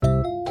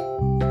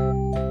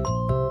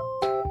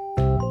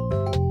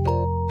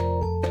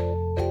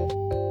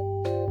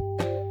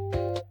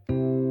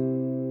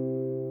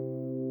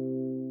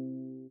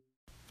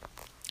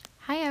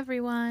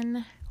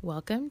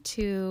Welcome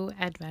to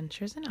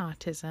Adventures in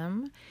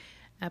Autism,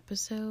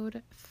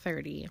 episode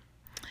 30.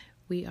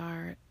 We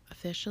are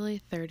officially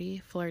 30,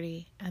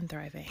 flirty, and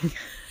thriving.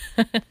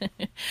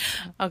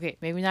 Okay,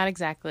 maybe not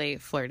exactly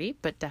flirty,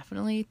 but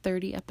definitely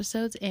 30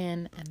 episodes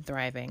in and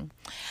thriving.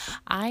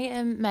 I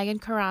am Megan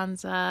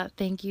Carranza.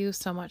 Thank you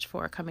so much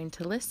for coming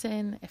to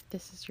listen. If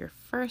this is your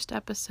first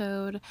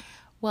episode,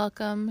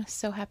 welcome.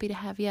 So happy to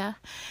have you.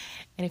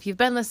 And if you've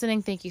been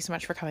listening, thank you so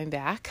much for coming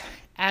back.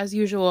 As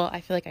usual,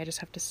 I feel like I just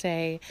have to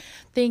say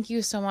thank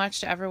you so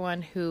much to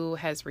everyone who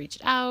has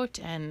reached out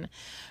and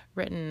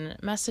written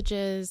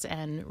messages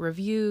and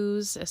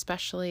reviews,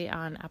 especially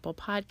on Apple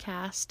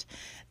Podcast.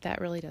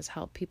 That really does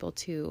help people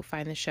to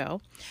find the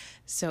show.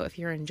 So if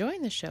you're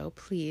enjoying the show,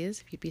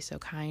 please, if you'd be so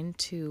kind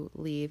to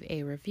leave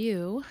a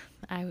review,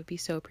 I would be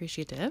so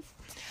appreciative.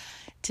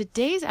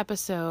 Today's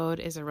episode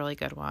is a really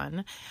good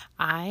one.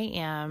 I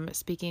am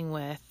speaking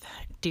with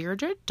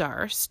Deirdre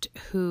Darst,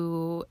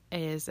 who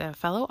is a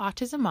fellow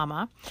autism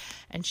mama,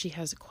 and she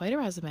has quite a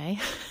resume.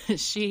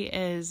 She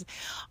is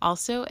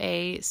also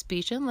a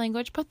speech and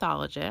language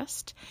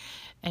pathologist,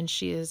 and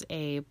she is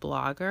a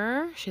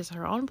blogger. She has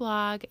her own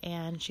blog,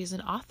 and she's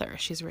an author.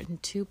 She's written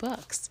 2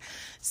 books.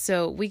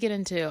 So we get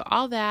into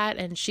all that,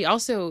 and she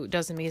also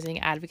does amazing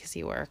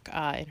advocacy work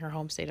in her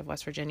home state of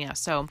West Virginia.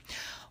 So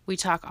we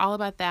talk all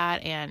about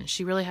that, and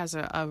she really has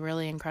a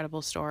really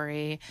incredible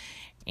story,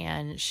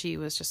 and she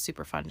was just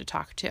super fun to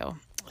talk to.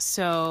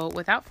 So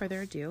without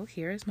further ado,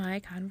 here's my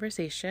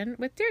conversation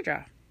with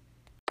Deirdre.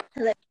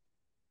 Hello.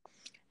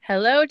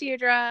 Hello,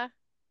 Deirdre.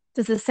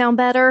 Does this sound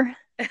better?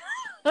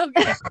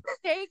 Okay,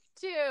 take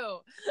 2.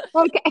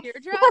 Okay.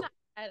 Deirdre and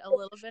I had a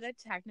little bit of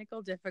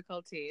technical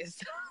difficulties.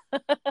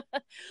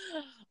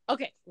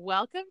 Okay,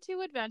 welcome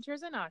to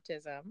Adventures in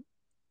Autism.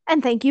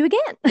 And thank you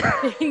again.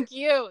 Thank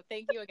you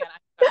again.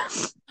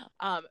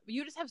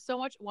 You just have so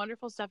much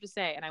wonderful stuff to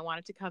say, and I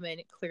wanted to come in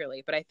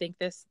clearly, but I think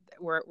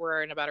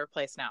we're in a better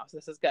place now, so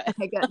this is good.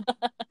 Okay,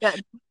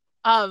 good.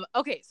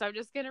 Okay, so I'm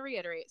just gonna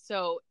reiterate.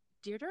 So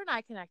Deirdre and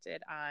I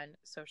connected on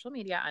social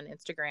media on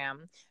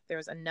Instagram.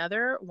 There's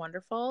another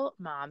wonderful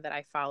mom that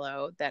I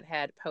follow that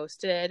had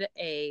posted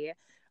a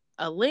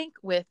link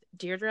with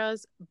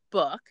Deirdre's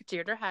book.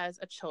 Deirdre has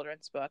a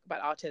children's book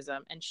about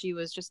autism, and she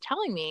was just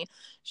telling me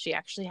she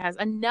actually has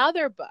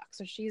another book.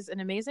 So she's an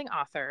amazing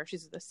author.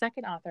 She's the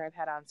second author I've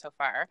had on so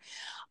far.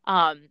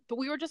 But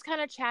we were just kind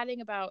of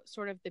chatting about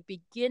sort of the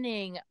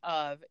beginning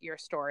of your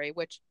story,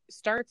 which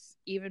starts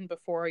even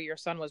before your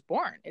son was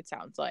born, it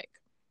sounds like.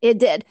 It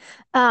did.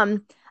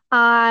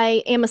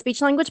 I am a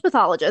speech language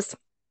pathologist,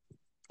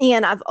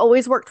 and I've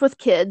always worked with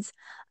kids.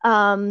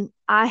 I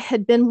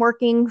had been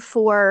working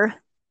for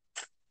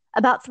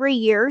about 3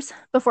 years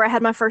before I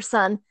had my first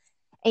son,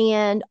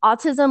 and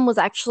autism was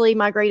actually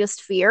my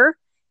greatest fear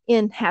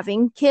in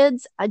having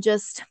kids. I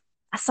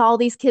saw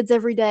these kids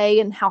every day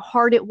and how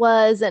hard it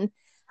was and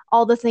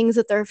all the things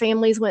that their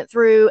families went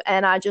through,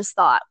 and I just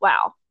thought,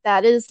 wow,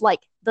 that is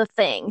like the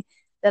thing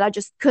that I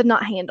just could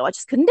not handle. I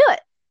just couldn't do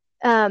it.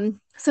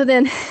 So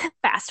then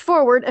fast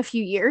forward a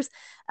few years,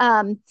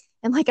 and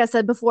like I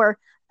said before,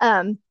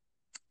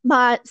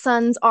 my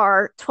sons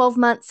are 12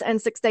 months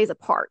and 6 days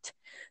apart.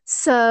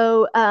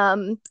 So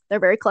they're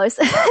very close.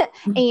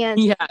 And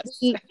yes.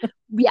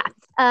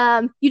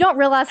 You don't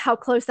realize how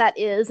close that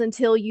is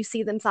until you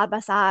see them side by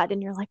side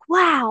and you're like,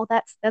 wow,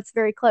 that's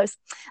very close.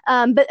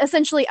 But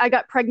essentially I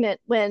got pregnant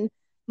when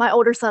my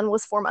older son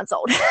was 4 months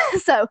old.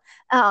 So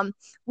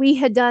we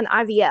had done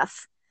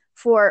IVF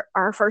for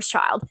our first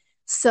child.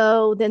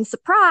 So then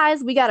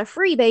surprise, we got a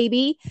free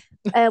baby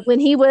when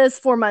he was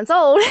 4 months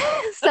old.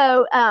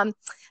 So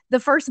the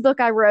first book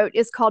I wrote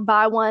is called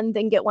Buy One,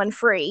 Then Get One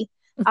Free,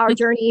 Our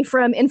Journey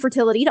from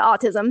Infertility to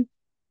Autism.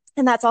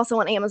 And that's also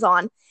on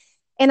Amazon.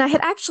 And I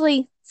had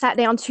actually sat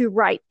down to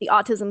write the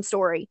autism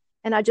story.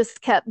 And I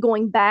just kept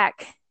going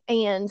back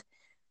and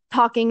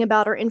talking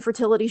about our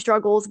infertility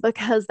struggles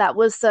because that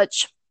was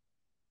such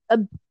a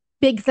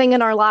big thing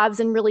in our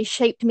lives and really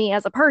shaped me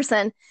as a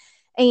person.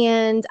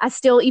 And I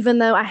still, even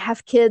though I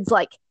have kids,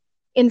 like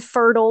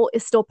infertile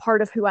is still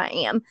part of who I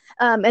am.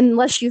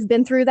 Unless you've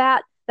been through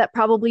that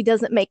probably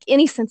doesn't make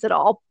any sense at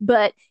all.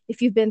 But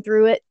if you've been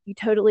through it, you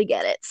totally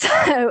get it.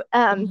 So,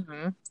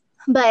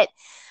 but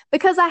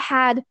because I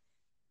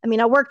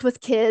worked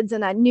with kids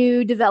and I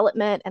knew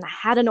development and I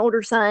had an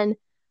older son,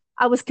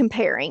 I was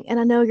comparing. And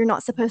I know you're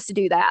not supposed to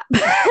do that,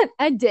 but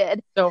I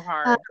did. So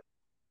hard.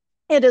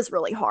 It is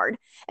really hard.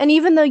 And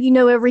even though you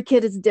know every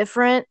kid is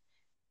different,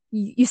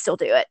 you still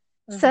do it.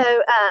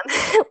 So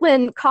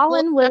when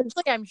Colin was...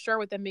 Actually, I'm sure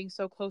with them being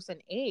so close in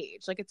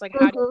age, like it's like,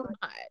 how do you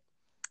not?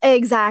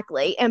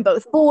 Exactly. And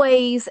both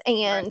boys.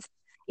 And,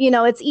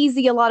 right. It's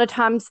easy a lot of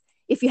times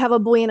if you have a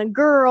boy and a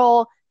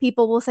girl,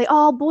 people will say,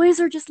 oh,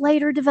 boys are just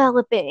later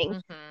developing.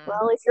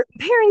 Well, if you're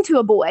comparing to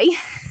a boy,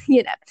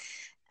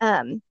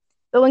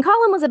 But when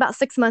Colin was about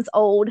 6 months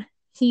old,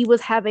 he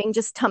was having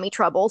just tummy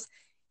troubles.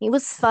 He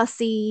was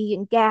fussy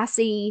and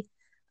gassy.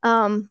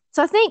 So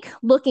I think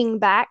looking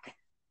back,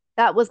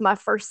 that was my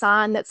first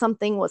sign that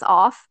something was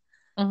off.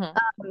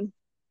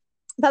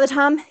 By the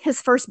time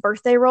his first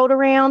birthday rolled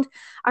around,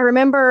 I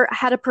remember I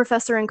had a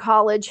professor in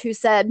college who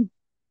said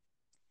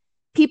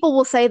people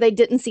will say they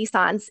didn't see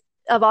signs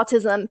of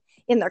autism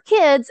in their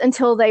kids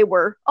until they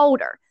were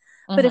older.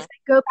 But if Hmm.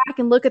 they go back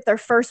and look at their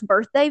first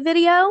birthday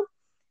video,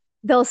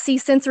 they'll see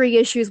sensory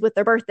issues with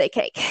their birthday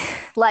cake,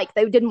 like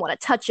they didn't want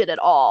to touch it at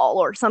all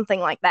or something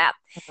like that.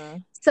 Hmm.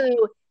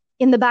 So,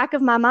 in the back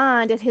of my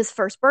mind at his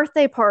first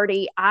birthday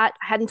party, I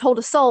hadn't told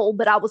a soul,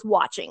 but I was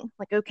watching,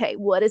 like, okay,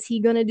 what is he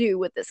going to do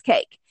with this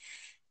cake?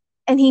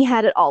 And he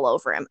had it all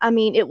over him. I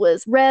mean, it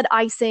was red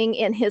icing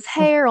in his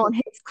hair, on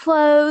his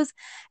clothes.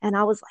 And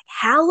I was like,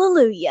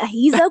 hallelujah,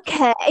 he's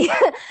okay.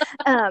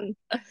 um,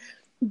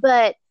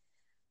 but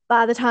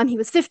by the time he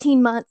was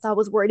 15 months, I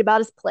was worried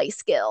about his play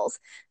skills.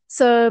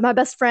 So my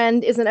best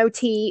friend is an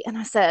OT, and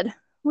I said,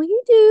 will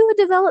you do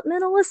a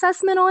developmental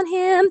assessment on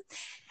him?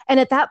 And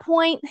at that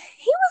point,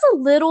 he was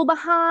a little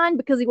behind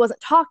because he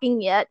wasn't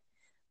talking yet,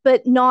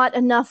 but not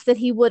enough that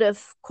he would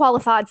have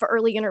qualified for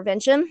early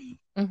intervention.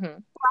 Hmm.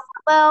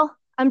 Well,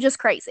 I'm just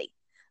crazy.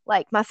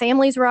 Like, my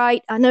family's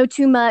right. I know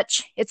too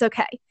much. It's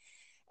okay.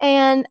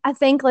 And I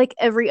think, like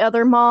every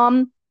other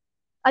mom,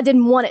 I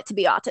didn't want it to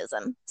be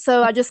autism.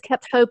 So I just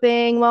kept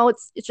hoping, well,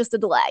 it's just a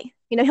delay.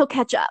 He'll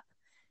catch up.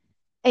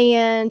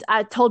 And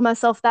I told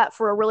myself that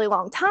for a really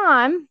long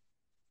time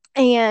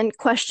and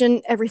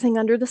questioned everything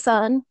under the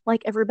sun,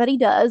 like everybody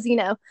does.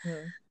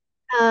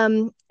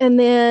 Hmm. And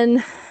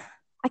then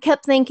I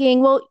kept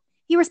thinking, well,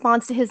 he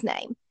responds to his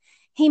name.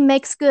 He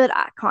makes good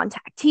eye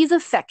contact. He's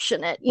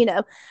affectionate,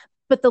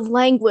 but the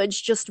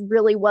language just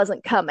really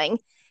wasn't coming.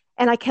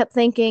 And I kept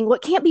thinking,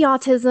 what can't be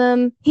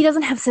autism? He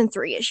doesn't have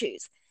sensory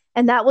issues.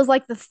 And that was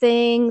like the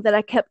thing that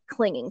I kept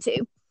clinging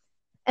to.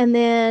 And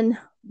then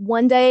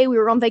one day we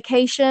were on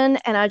vacation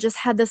and I just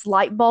had this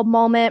light bulb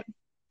moment.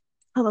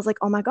 I was like,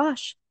 oh my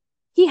gosh,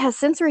 he has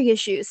sensory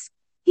issues.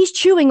 He's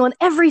chewing on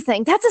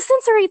everything. That's a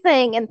sensory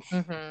thing. And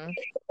Hmm.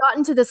 it's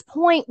gotten to this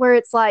point where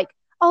it's like,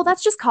 oh,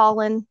 that's just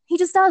Colin. He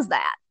just does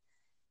that.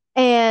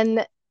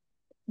 And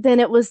then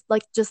it was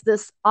like just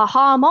this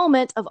aha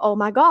moment of, oh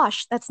my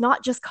gosh, that's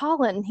not just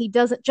Colin. He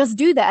doesn't just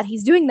do that.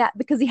 He's doing that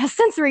because he has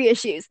sensory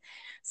issues.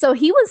 So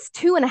he was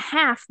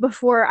 2.5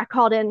 before I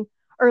called in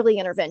early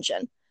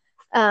intervention.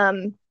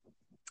 Um,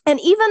 and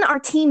even our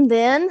team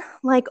then,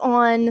 like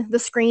on the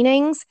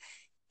screenings,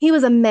 he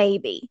was a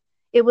maybe.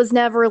 It was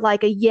never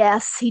like a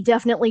yes, he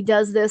definitely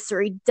does this or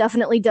he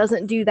definitely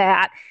doesn't do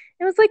that.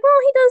 It was like, well,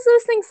 he does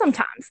those things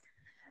sometimes.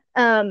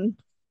 Um,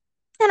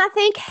 and I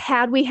think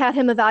had we had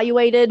him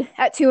evaluated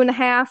at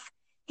 2.5,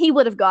 he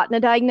would have gotten a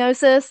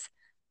diagnosis.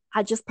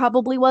 I just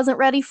probably wasn't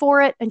ready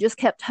for it and just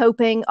kept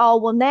hoping, oh,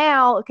 well,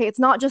 now, okay, it's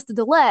not just a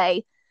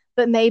delay,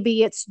 but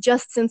maybe it's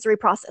just sensory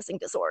processing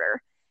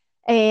disorder.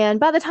 And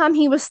by the time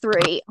he was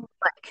 3, I'm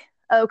like,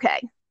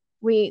 okay,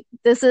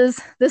 this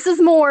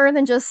is more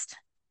than just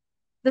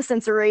the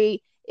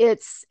sensory.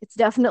 It's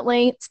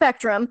definitely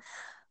spectrum.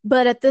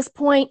 But at this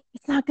point,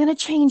 it's not going to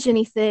change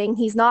anything.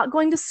 He's not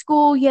going to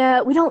school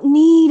yet. We don't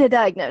need a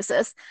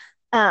diagnosis.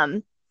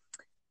 Um,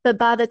 but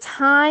by the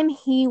time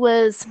he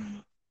was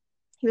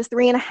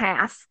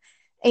 3.5,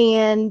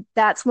 and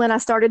that's when I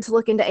started to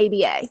look into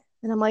ABA.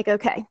 And I'm like,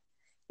 okay,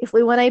 if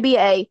we want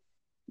ABA,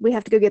 we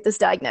have to go get this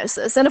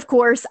diagnosis. And of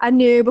course, I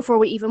knew before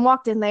we even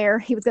walked in there,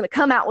 he was going to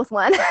come out with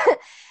one.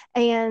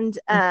 And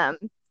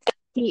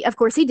of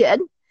course, he did.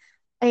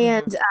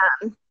 And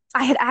Hmm.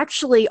 I had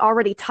actually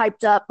already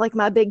typed up like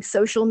my big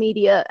social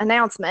media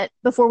announcement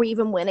before we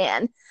even went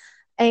in.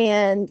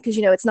 And because,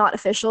 it's not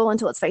official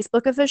until it's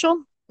Facebook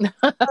official.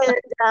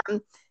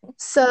 And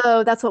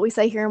so that's what we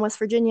say here in West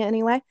Virginia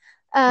anyway.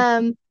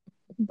 Um,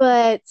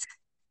 but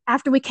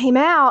after we came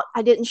out,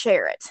 I didn't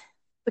share it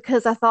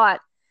because I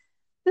thought,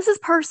 this is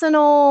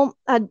personal.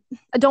 I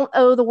don't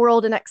owe the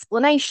world an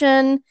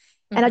explanation.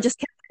 And I Hmm. just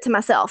kept it to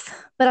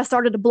myself. But I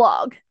started a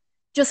blog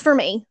just for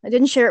me. I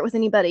didn't share it with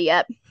anybody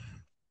yet.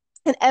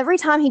 And every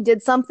time he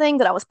did something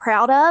that I was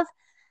proud of,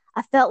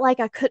 I felt like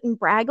I couldn't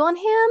brag on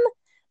him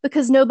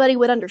because nobody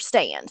would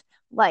understand.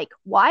 Like,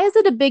 why is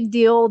it a big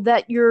deal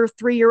that your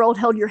 3-year-old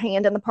held your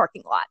hand in the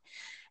parking lot?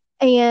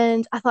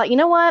 And I thought, you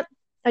know what?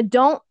 I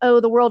don't owe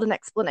the world an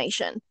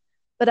explanation,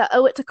 but I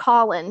owe it to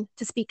Colin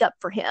to speak up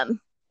for him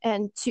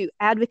and to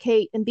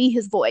advocate and be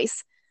his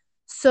voice.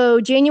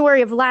 So,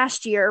 January of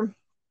last year,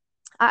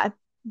 I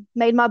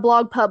made my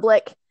blog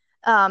public.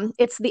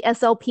 It's the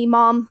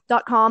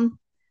slpmom.com.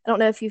 I don't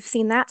know if you've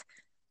seen that.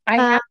 I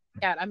Uh, have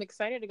yet. I'm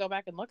excited to go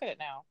back and look at it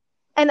now.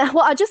 and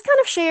well, I just kind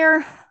of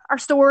share our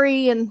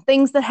story and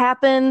things that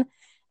happen.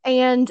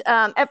 And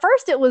at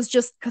first, it was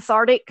just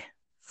cathartic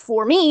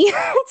for me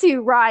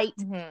to write.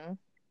 Hmm. And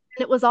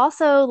it was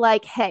also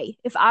like, hey,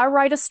 if I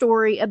write a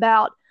story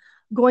about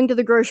going to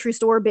the grocery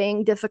store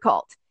being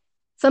difficult,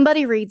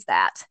 somebody reads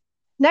that.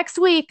 Next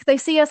week, they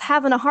see us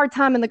having a hard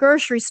time in the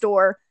grocery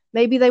store.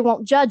 Maybe they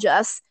won't judge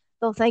us.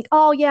 They'll think,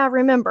 oh, yeah,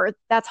 remember,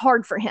 that's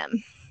hard for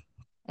him.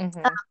 Hmm.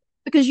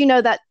 Because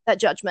that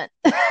judgment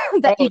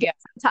that Oh you get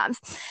yeah. sometimes.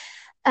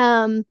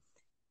 Um,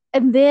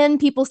 and then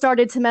people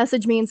started to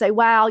message me and say,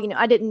 wow,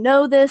 I didn't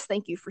know this.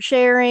 Thank you for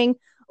sharing.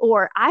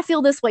 or I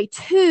feel this way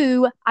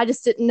too. I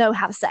just didn't know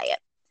how to say it.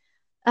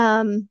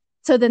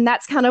 So then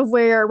that's kind of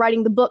where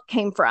writing the book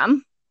came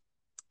from.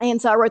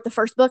 And so I wrote the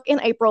first book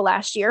in April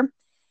last year.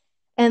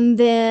 And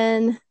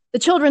then the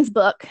children's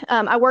book,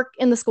 I work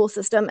in the school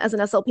system as an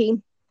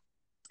SLP.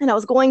 And I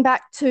was going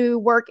back to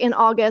work in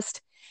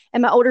August,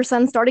 and my older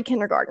son started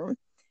kindergarten.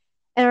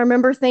 And I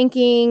remember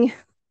thinking,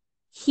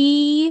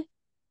 he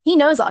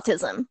knows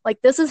autism.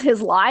 Like, this is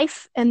his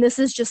life, and this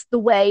is just the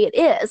way it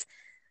is.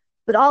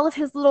 But all of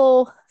his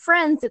little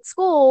friends at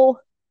school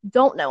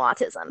don't know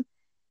autism.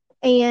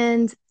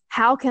 And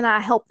how can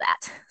I help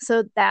that?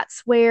 So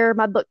that's where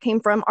my book came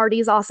from. Artie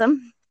is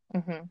Awesome.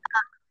 Mm-hmm.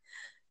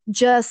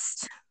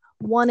 Just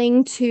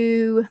wanting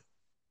to,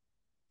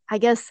 I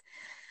guess,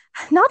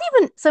 not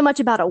even so much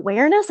about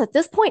awareness. At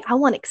this point, I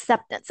want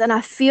acceptance. And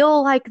I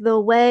feel like the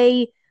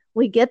way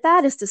we get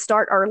that is to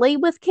start early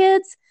with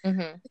kids.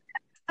 Mm-hmm.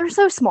 They're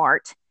so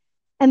smart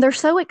and they're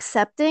so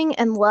accepting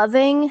and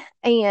loving.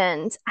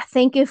 And I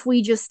think if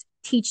we just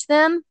teach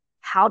them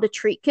how to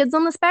treat kids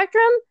on the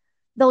spectrum,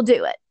 they'll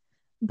do it.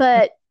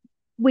 But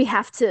we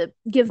have to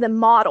give them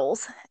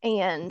models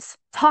and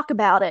talk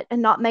about it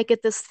and not make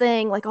it this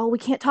thing like, oh, we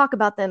can't talk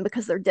about them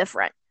because they're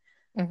different.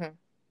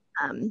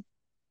 Mm-hmm.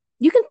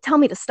 You can tell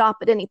me to stop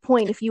at any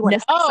point if you want to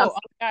say something.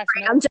 Oh gosh,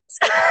 no. I'm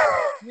just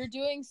You're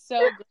doing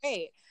so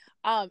great.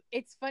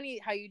 It's funny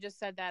how you just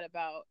said that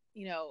about,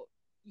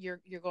 you're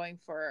going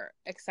for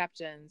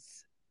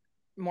acceptance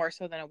more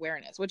so than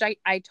awareness, which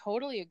I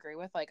totally agree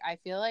with. Like, I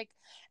feel like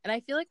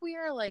we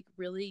are like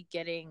really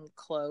getting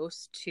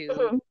close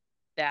to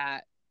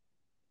that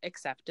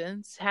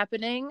acceptance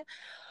happening.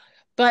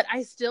 But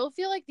I still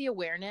feel like the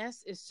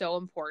awareness is so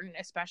important,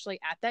 especially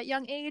at that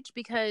young age,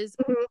 because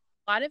a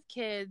lot of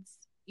kids,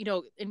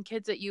 and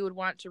kids that you would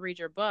want to read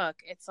your book,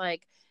 it's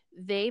like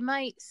they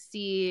might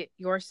see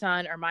your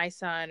son or my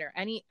son or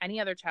any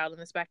other child on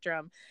the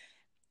spectrum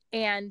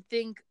and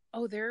think,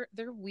 oh, they're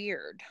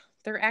weird.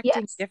 They're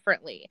acting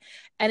differently.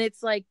 And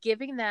it's like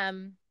giving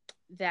them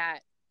that,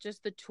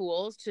 just the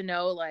tools to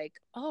know, like,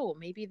 oh,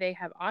 maybe they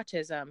have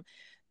autism.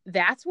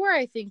 That's where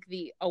I think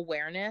the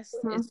awareness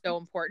is so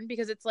important,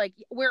 because it's like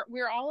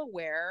we're all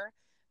aware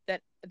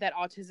that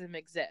autism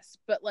exists,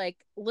 but like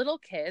little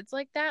kids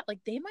like that, like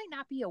they might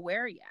not be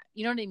aware yet.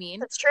 You know what I mean?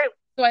 That's true.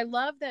 So I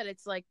love that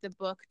it's like the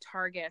book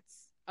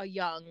targets a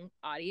young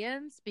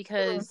audience,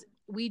 because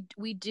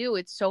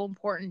it's so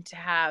important to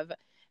have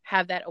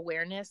that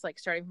awareness, like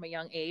starting from a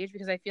young age,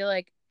 because I feel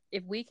like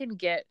if we can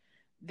get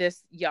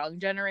this young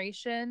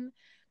generation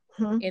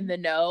in the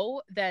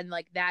know, then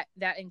like that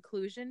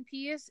inclusion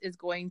piece is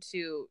going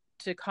to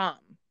come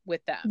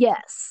with them.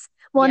 Yes.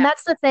 Well, and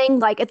that's the thing,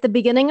 like at the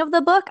beginning of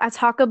the book, I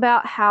talk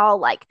about how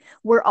like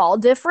we're all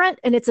different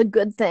and it's a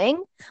good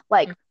thing.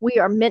 Like we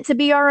are meant to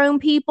be our own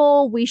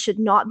people. We should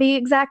not be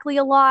exactly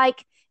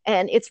alike.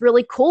 And it's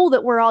really cool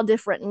that we're all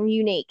different and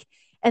unique.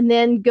 And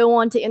then go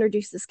on to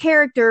introduce this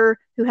character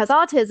who has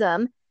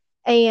autism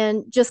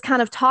and just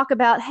kind of talk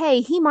about,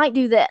 hey, he might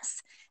do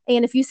this.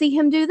 And if you see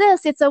him do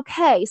this, it's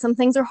okay. Some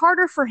things are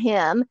harder for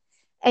him.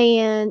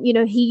 And,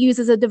 he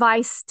uses a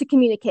device to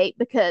communicate,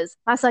 because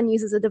my son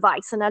uses a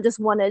device. And I just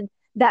wanted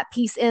that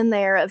piece in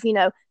there of,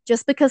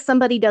 just because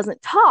somebody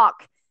doesn't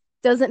talk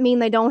doesn't mean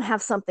they don't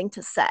have something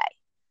to say.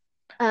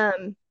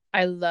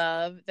 I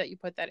love that you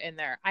put that in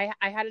there. I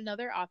had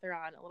another author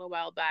on a little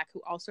while back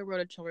who also wrote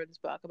a children's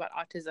book about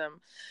autism.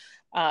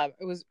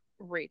 It was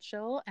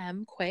Rachel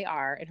M.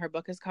 Cuellar, and her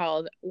book is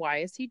called Why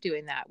Is He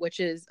Doing That?,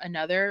 which is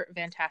another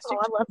fantastic.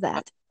 Oh, I love that.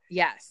 Book.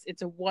 Yes,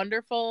 it's a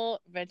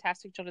wonderful,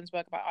 fantastic children's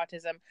book about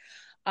autism.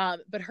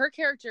 But her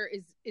character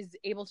is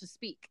able to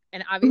speak.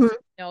 And obviously,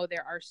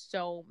 there are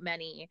so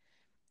many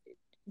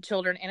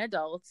children and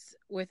adults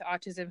with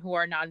autism who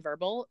are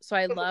nonverbal. So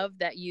I love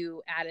that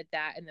you added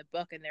that in the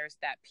book. And there's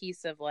that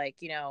piece of like,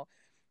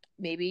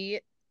 maybe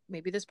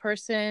this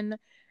person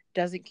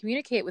doesn't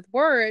communicate with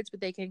words,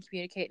 but they can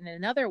communicate in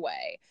another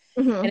way.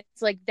 And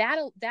it's like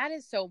that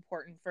is so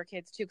important for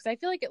kids too. Because I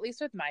feel like, at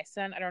least with my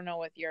son, I don't know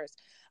with yours,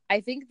 I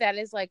think that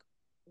is like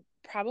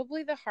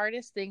probably the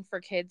hardest thing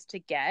for kids to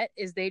get,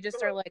 is they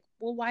just are like,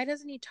 well, why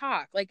doesn't he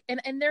talk? Like, and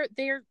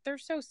they're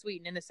so sweet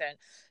and innocent.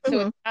 So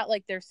it's not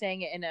like they're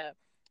saying it in a,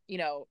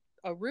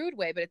 a rude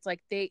way, but it's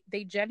like they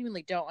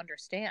genuinely don't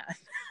understand.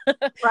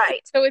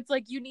 Right. So it's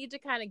like you need to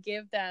kind of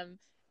give them,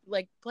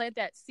 like, plant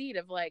that seed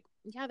of like,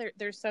 yeah,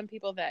 there's some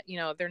people that,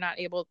 they're not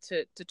able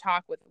to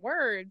talk with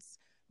words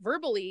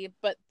verbally,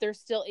 but they're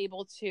still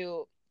able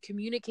to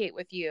communicate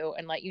with you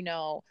and let you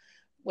know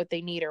what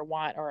they need or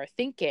want or are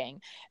thinking.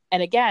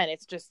 And again,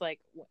 it's just like,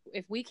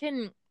 if we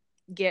can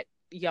get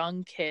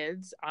young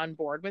kids on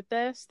board with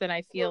this, then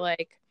I feel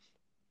like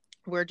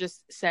we're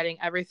just setting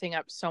everything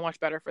up so much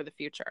better for the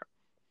future.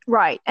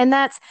 Right. And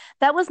that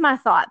was my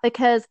thought,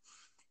 because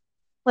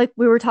like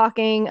we were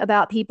talking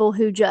about people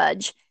who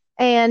judge,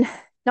 and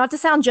not to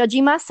sound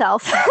judgy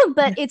myself,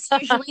 but it's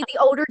usually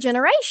the older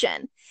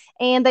generation,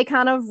 and they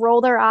kind of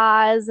roll their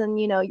eyes and,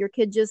 your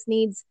kid just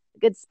needs a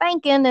good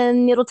spanking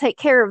and it'll take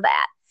care of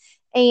that.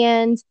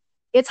 And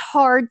it's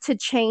hard to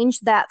change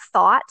that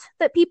thought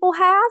that people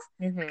have.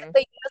 Mm-hmm.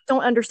 They just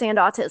don't understand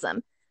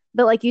autism.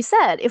 But like you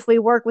said, if we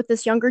work with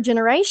this younger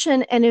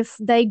generation and if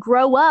they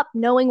grow up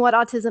knowing what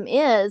autism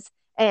is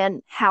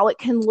and how it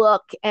can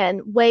look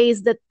and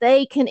ways that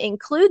they can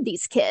include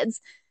these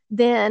kids,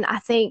 then I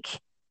think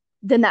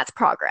then that's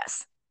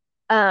progress.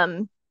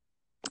 Um,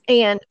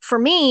 and for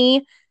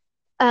me,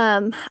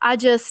 I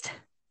just,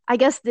 I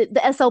guess the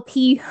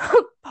SLP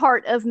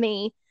part of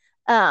me,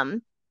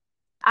 um,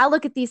 I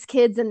look at these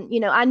kids and,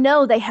 I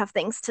know they have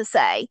things to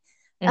say.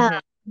 Uh, Mm-hmm.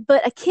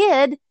 but a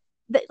kid,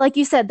 like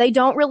you said, they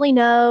don't really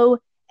know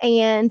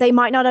and they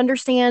might not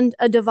understand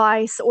a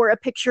device or a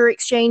picture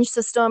exchange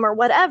system or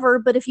whatever.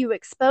 But if you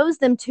expose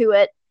them to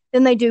it,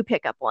 then they do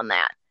pick up on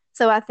that.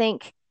 So I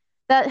think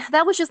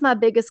that was just my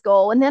biggest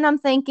goal. And then I'm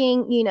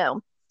thinking,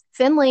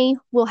 Finley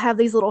will have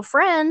these little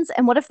friends.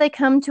 And what if they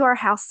come to our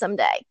house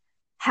someday?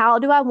 How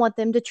do I want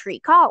them to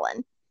treat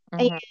Colin?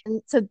 Mm-hmm.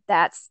 And so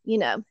that's,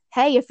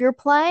 hey, if you're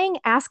playing,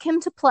 ask him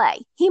to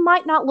play. He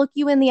might not look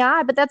you in the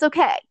eye, but that's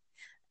okay.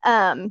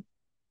 Um,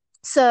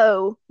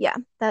 so yeah,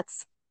 that.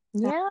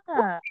 Yeah.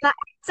 And I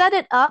set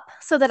it up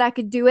so that I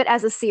could do it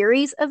as a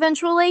series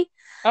eventually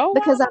Oh,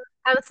 because wow.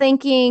 I'm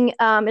thinking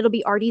it'll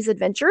be Artie's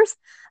Adventures.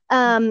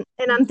 And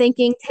I'm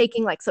thinking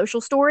taking like social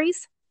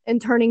stories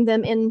and turning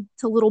them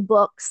into little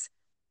books.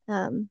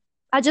 Um,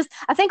 I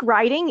think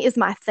writing is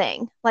my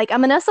thing. Like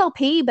I'm an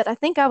SLP, but I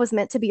think I was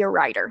meant to be a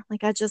writer.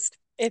 Like It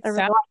I really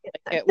sounds like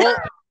like it. it. Well,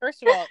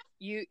 first of all,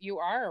 you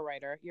are a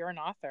writer. You're an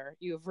author.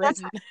 You've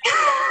That's written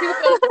two right.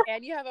 books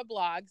and you have a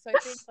blog. So I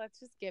think let's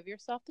just give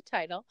yourself the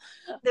title.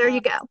 There Uh,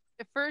 you go.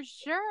 for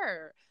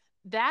sure.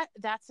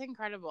 That's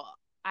incredible.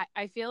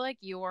 I feel like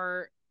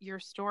your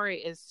story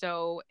is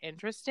so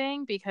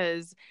interesting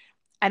because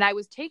and I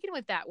was taken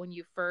with that when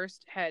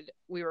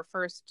we were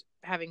first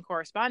having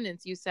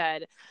correspondence. You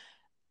said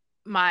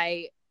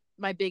my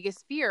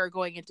biggest fear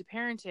going into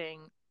parenting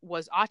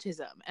was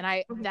autism, and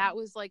Mhm. that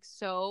was like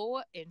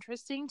so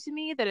interesting to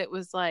me that it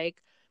was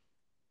like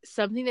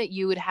something that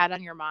you had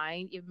on your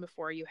mind even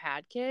before you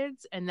had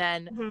kids, and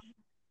then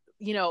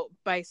Mhm.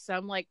 by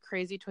some like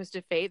crazy twist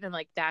of fate, and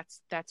like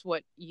that's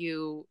what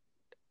you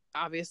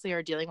obviously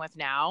are dealing with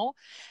now.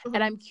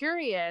 And I'm Mhm.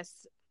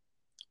 curious,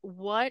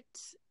 what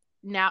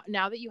now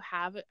that you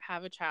have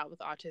a child with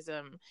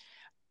autism,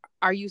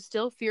 are you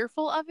still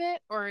fearful of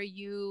it, or are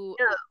you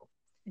No.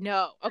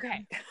 no?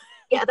 Okay.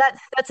 Yeah,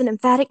 that's an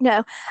emphatic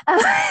no.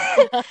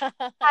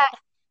 I,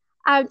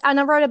 I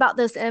never wrote about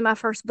this in my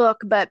first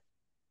book, but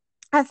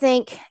I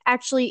think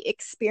actually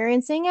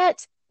experiencing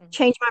it Mhm.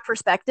 changed my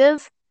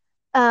perspective.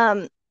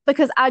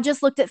 Because I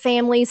just looked at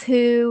families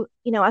who,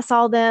 I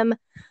saw them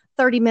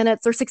 30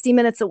 minutes or 60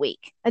 minutes a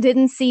week. I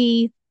didn't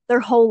see their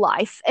whole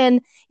life.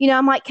 And, I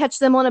might catch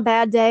them on a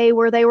bad day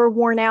where they were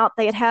worn out.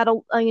 They had had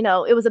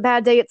it was a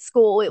bad day at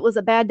school. It was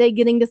a bad day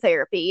getting to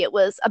therapy. It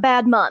was a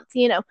bad month,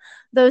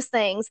 those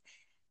things.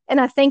 And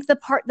I think the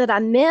part that I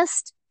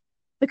missed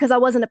because I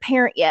wasn't a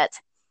parent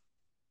yet,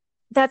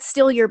 that's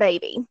still your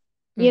baby.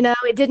 Mhm.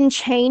 It didn't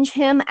change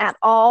him at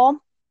all.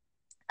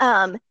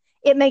 Um,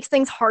 it makes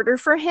things harder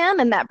for him,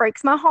 and that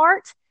breaks my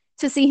heart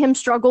to see him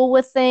struggle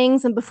with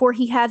things. And before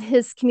he had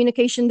his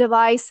communication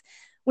device,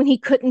 when he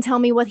couldn't tell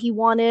me what he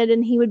wanted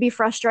and he would be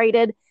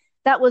frustrated,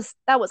 that was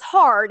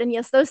hard. And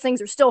yes, those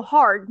things are still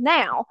hard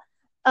now.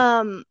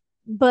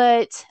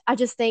 But I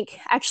just think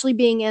actually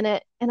being in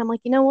it, and I'm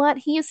like, you know what?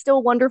 He is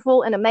still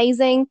wonderful and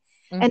amazing,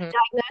 and Mhm. the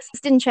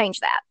diagnosis didn't change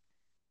that.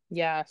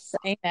 Yes. So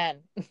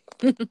Amen.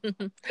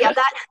 yeah,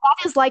 that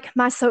is like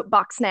my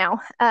soapbox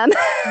now.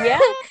 Yeah.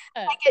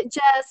 Like it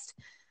just,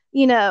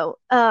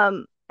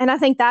 and I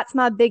think that's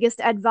my biggest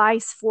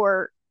advice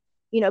for,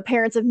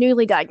 parents of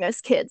newly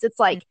diagnosed kids. It's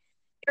like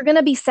you're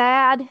gonna be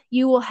sad,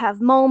 you will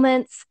have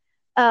moments,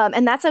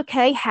 and that's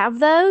okay. Have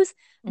those,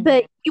 Mhm.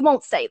 but you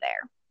won't stay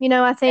there.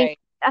 Right.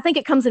 I think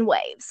it comes in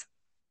waves.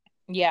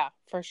 Yeah,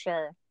 for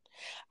sure.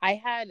 I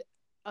had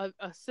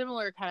a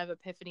similar kind of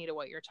epiphany to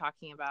what you're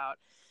talking about.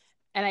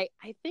 And I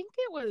think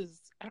it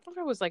was, I don't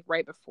know if it was like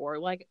right before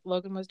like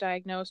Logan was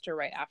diagnosed or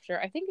right after.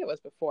 I think it was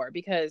before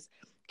because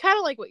kind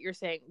of like what you're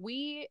saying,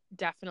 we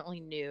definitely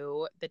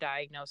knew the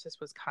diagnosis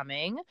was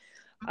coming.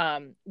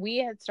 We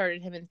had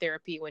started him in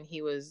therapy when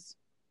he was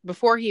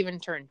before he even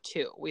turned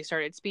 2. We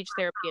started speech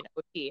therapy and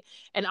OT.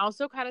 And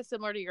also kind of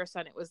similar to your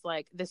son, it was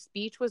like the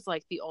speech was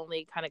like the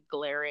only kind of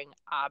glaring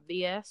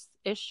obvious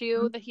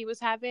issue that he was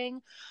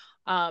having.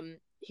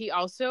 He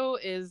also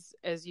is,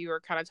 as you were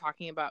kind of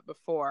talking about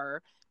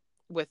before,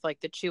 with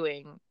like the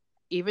chewing,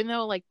 even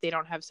though like they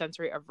don't have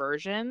sensory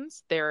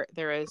aversions, there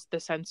is the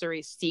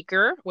sensory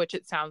seeker, which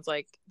it sounds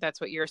like that's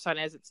what your son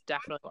is. It's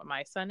definitely what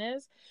my son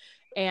is,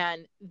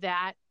 and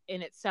that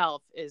in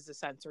itself is a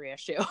sensory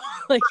issue.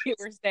 Like you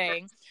were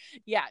saying.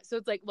 Yeah, so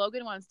it's like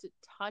Logan wants to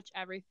touch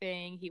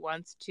everything. He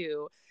wants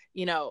to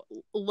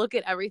look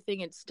at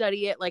everything and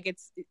study it, like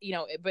it's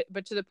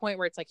but to the point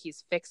where it's like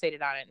he's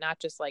fixated on it, not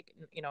just like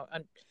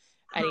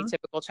any Mhm.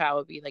 typical child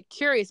would be like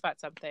curious about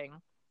something,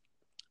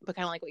 but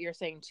kind of like what you're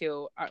saying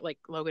too, like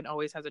Logan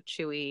always has a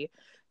chewy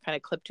kind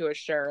of clip to his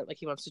shirt, like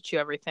he wants to chew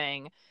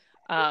everything.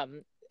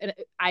 And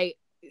I,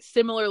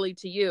 similarly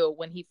to you,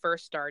 when he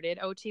first started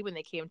OT, when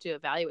they came to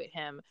evaluate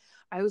him,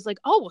 I was like,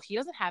 oh, well, he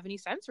doesn't have any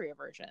sensory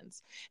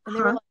aversions. And they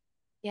were Huh? like,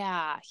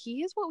 yeah,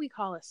 he is what we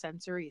call a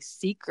sensory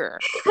seeker.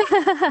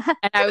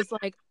 And I was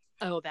like,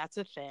 oh, that's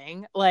a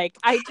thing. Like,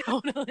 I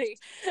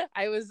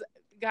was,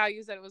 God,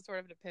 you said it was sort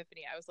of an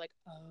epiphany. I was like,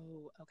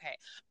 oh, okay.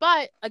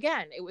 But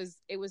again, it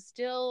was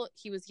still,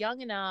 he was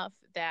young enough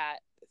that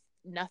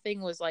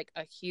nothing was like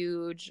a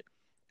huge,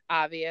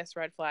 obvious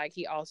red flag.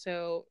 He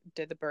also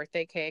did the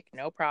birthday cake,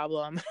 no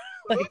problem.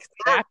 Like,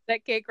 Yeah. snatched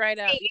that cake right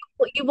up. See,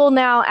 you will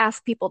now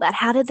ask people that.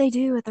 How did they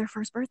do at their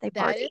first birthday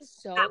That party? is That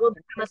so will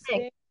become a thing.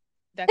 interesting.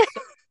 That's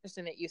so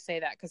interesting that you say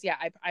that, because yeah,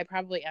 I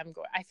probably am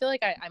going. I feel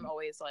like I'm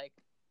always like,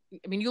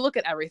 I mean, you look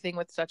at everything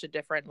with such a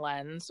different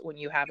lens when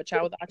you have a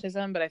child with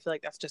autism, but I feel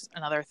like that's just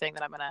another thing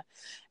that I'm gonna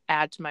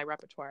add to my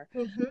repertoire.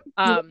 You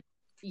Um,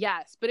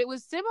 yes, but it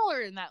was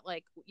similar in that,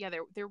 like, yeah,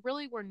 there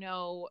really were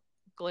no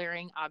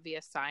glaring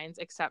obvious signs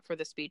except for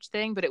the speech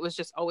thing, but it was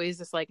just always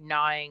this like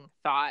gnawing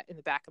thought in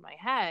the back of my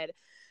head.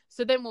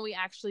 So then when we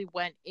actually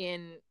went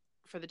in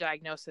for the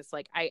diagnosis,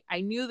 like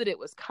I knew that it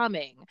was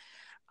coming,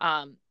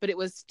 but it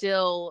was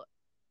still,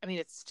 I mean,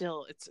 it's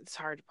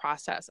hard to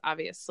process,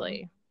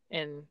 obviously,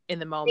 in the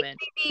think moment.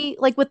 maybe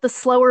like with the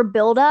slower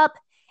buildup,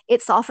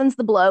 it softens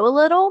the blow a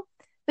little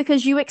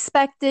because you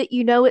expect it,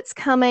 you know it's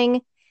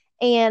coming.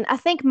 And I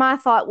think my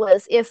thought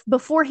was if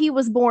before he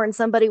was born,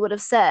 somebody would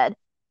have said,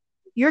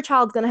 your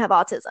child's going to have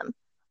autism,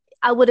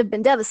 I would have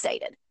been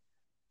devastated.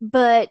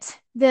 But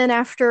then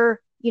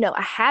after,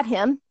 I had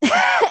him,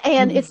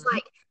 and it's Mhm.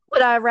 like,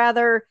 would I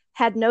rather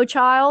had no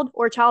child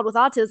or a child with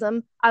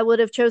autism? I would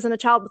have chosen a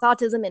child with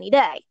autism any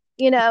day,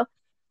 you know?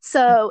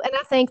 So, and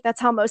I think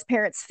that's how most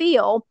parents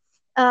feel.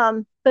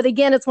 But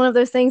again, it's one of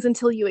those things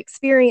until you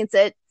experience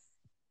it,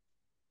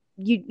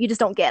 you just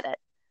don't get it.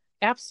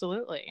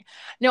 Absolutely.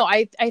 No,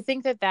 I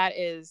think that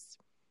is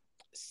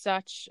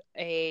such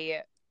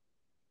a,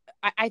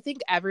 I think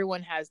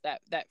everyone has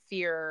that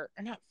fear,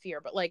 or not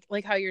fear, but like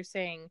how you're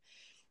saying,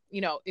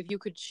 if you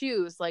could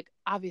choose, like,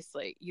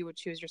 obviously you would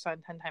choose your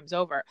son 10 times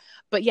over.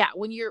 But yeah,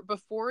 when you're,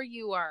 before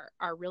you are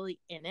really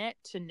in it,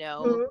 to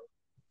know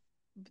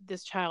Mm-hmm.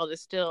 this child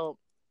is still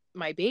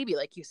my baby,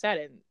 like you said,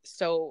 and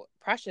so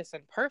precious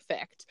and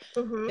perfect,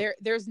 Mm-hmm.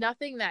 there's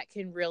nothing that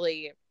can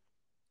really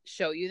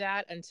show you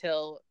that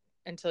until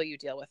you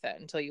deal with it,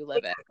 until you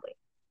live it. Exactly.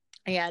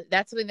 And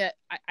that's something that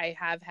I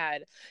have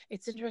had.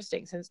 It's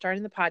interesting, since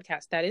starting the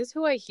podcast, that is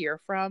who I hear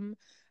from,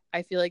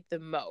 I feel like, the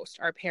most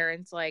are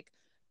parents, like,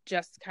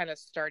 just kind of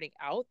starting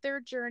out their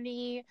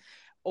journey,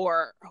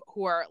 or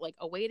who are like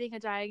awaiting a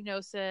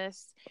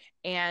diagnosis.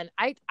 And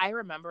I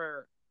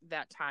remember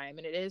that time,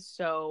 and it is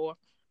so,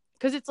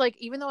 because it's like,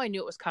 even though I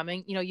knew it was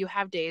coming, you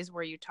have days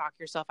where you talk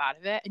yourself out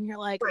of it, and you're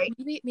like, Right.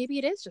 maybe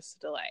it is just a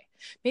delay.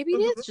 Maybe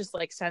it Mm-hmm. is just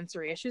like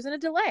sensory issues and a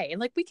delay, and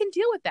like we can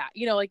deal with that.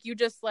 Like, you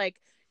just like,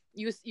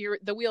 you're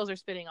the wheels are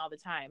spinning all the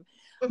time.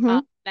 Mm-hmm.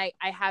 I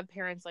have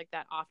parents like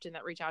that often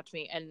that reach out to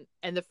me,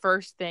 and the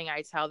first thing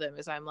I tell them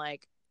is, I'm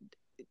like,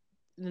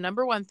 the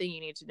number one thing you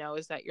need to know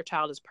is that your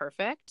child is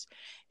perfect,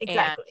 and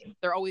Exactly.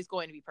 they're always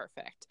going to be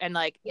perfect. And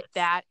like, Yes.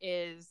 that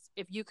is,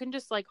 if you can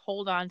just like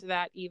hold on to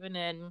that even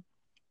in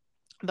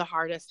the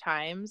hardest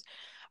times,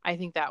 I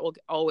think that will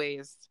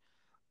always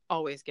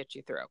get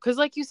you through. Because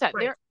like you said,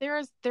 Right.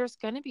 there's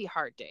going to be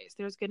hard days,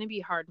 there's going to be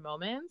hard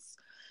moments.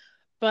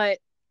 But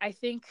I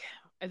think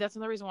that's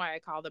another reason why I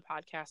call the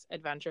podcast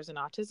Adventures in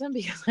Autism,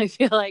 because I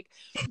feel like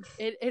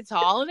it's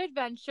all an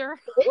adventure.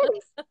 It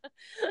is.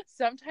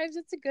 Sometimes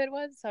it's a good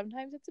one,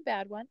 sometimes it's a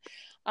bad one.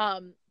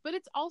 But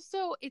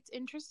it's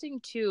interesting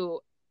too.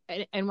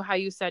 And how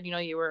you said,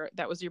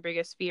 that was your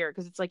biggest fear,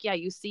 because it's like, yeah,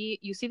 you see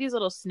these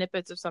little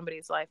snippets of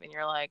somebody's life, and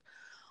you're like,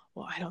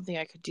 well, I don't think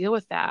I could deal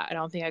with that. I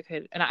don't think I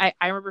could. And I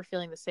remember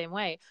feeling the same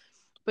way.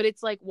 But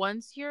it's like,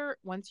 once you're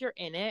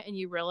in it, and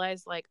you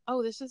realize, like,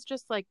 oh, this is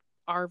just like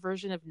our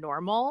version of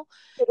normal.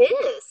 It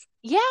is.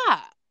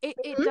 Yeah, it,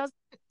 it Mhm. doesn't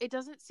it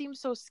doesn't seem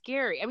so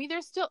scary. I mean,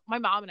 there's still, my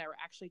mom and I were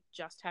actually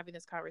just having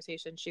this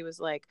conversation. She was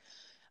like,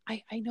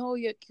 I know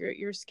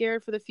you're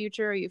scared for the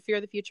future, you fear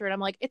the future. And I'm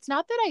like, it's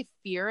not that I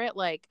fear it,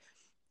 like,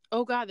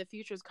 oh God, the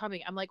future is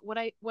coming. I'm like, what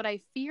I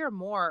fear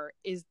more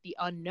is the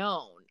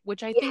unknown,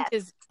 which I think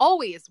Yes. is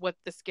always what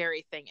the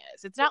scary thing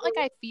is. It's not like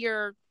Mhm. I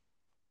fear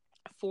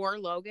for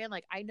Logan.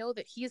 Like, I know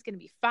that he's going to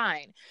be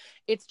fine.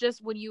 It's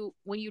just when you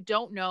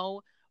don't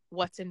know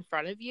what's in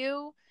front of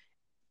you,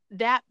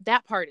 that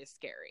part is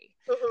scary.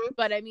 Mhm.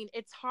 But I mean,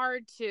 it's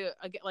hard to,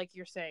 like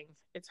you're saying,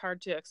 it's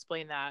hard to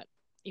explain that,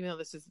 even though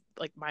this is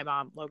like my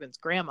mom, Logan's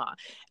grandma,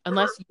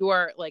 unless Uh-huh.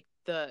 you're like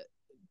the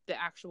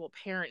actual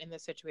parent in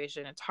this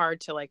situation. It's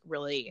hard to like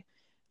really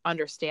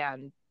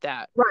understand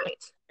that,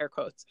 Right. air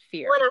quotes, Well,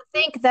 fear. and I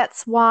think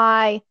that's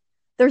why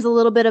there's a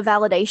little bit of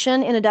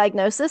validation in a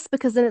diagnosis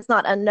because then it's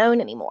not unknown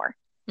anymore.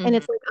 And Hmm.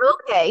 it's like,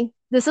 okay,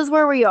 this is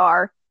where we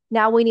are.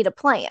 Now we need a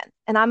plan.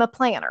 And I'm a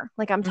planner.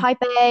 Like I'm type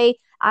A,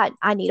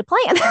 I need a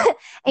plan.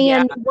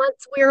 Yeah. And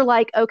once we're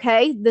like,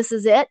 okay, this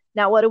is it.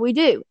 Now what do we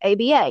do?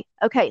 ABA.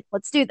 Okay,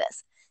 let's do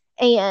this.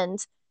 And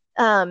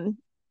um,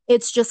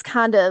 it's just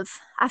kind of,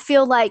 I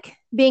feel like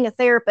being a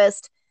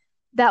therapist,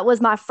 that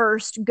was my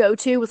first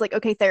go-to, was like,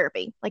 okay,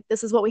 therapy, like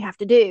this is what we have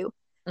to do.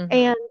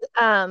 Mm-hmm.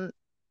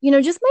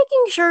 And just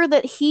making sure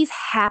that he's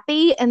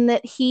happy and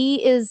that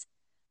he is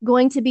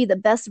going to be the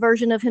best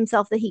version of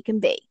himself that he can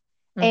be.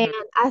 And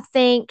Mm-hmm. I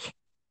think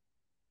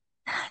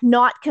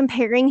not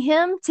comparing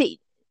him to,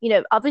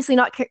 obviously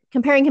not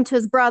comparing him to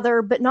his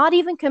brother, but not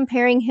even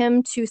comparing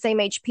him to same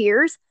age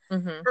peers,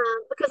 Mm-hmm.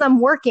 because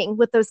I'm working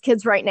with those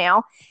kids right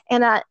now,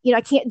 and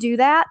I can't do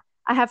that.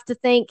 I have to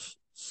think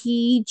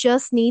he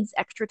just needs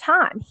extra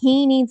time.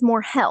 He needs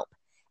more help.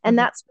 And Mm-hmm.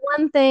 that's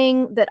one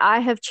thing that I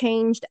have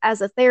changed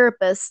as a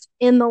therapist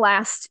in the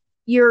last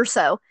year or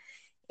so,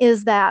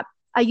 is that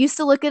I used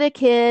to look at a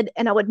kid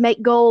and I would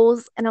make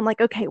goals and I'm like,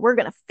 okay, we're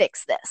going to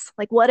fix this.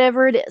 Like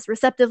whatever it is,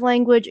 receptive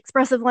language,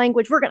 expressive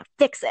language, we're going to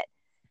fix it.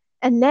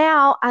 And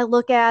now I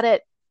look at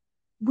it,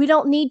 we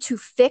don't need to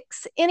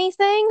fix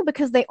anything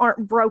because they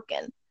aren't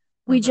broken.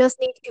 We Mm-hmm. just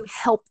need to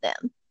help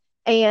them.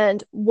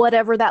 And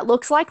whatever that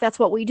looks like, that's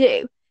what we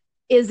do.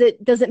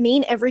 Does it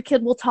mean every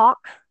kid will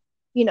talk?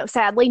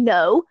 Sadly,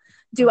 no.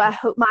 Do I Mm-hmm.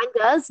 hope mine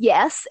does?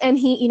 Yes. And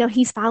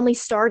he's finally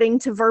starting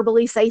to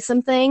verbally say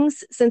some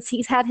things since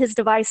he's had his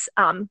device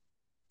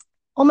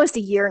almost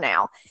a year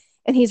now.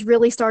 And he's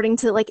really starting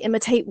to like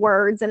imitate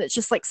words, and it's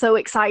just like so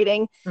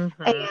exciting. And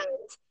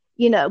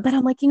Mm-hmm. but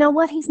I'm like, you know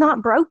what? He's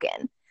not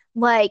broken.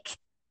 Like,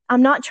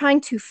 I'm not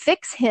trying to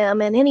fix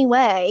him in any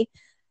way.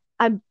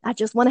 I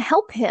just want to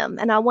help him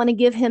and I want to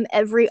give him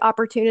every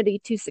opportunity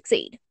to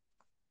succeed.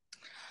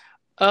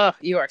 Oh,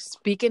 you are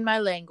speaking my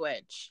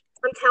language.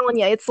 I'm telling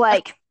you, it's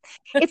like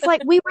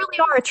we really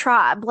are a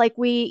tribe. Like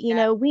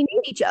Yeah. we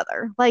need each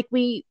other. Like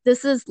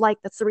this is like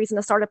that's the reason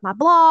I started my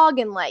blog,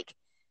 and like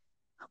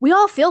we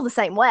all feel the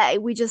same way.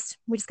 We just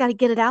got to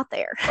get it out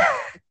there.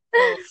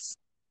 So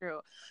true.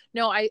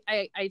 No, I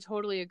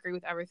totally agree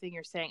with everything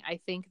you're saying. I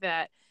think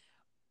that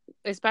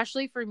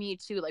especially for me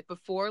too, like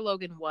before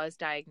Logan was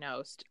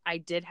diagnosed, I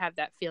did have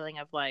that feeling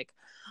of like,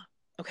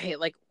 okay,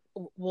 like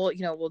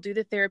we'll do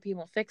the therapy and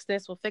we'll fix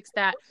this, we'll fix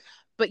that.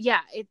 But yeah,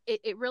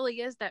 it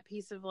really is that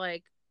piece of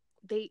like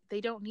they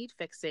don't need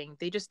fixing.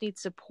 They just need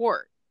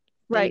support.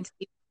 They Right.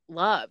 need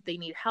love. They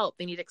need help.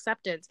 They need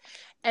acceptance.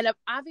 And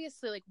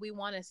obviously like we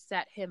want to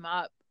set him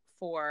up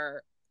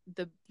for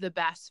the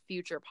best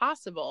future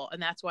possible.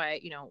 And that's why,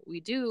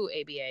 we do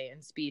ABA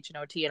and speech and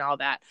OT and all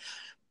that.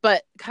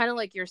 But kind of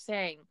like you're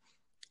saying,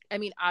 I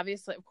mean,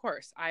 obviously, of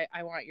course, I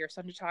want your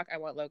son to talk. I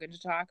want Logan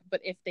to talk.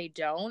 But if they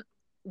don't,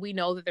 we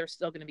know that they're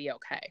still going to be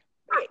okay.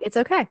 Right. It's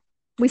okay.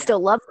 We Yeah. still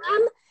love them,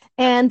 Absolutely.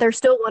 and they're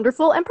still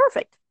wonderful and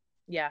perfect.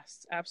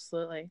 Yes,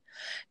 absolutely.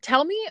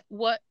 Tell me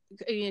what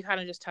you kind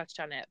of just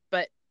touched on it,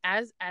 but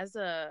as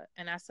an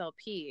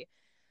SLP,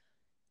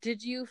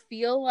 did you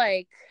feel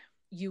like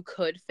you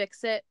could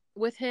fix it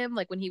with him,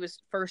 like when he was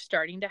first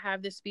starting to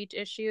have the speech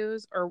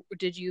issues, or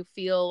did you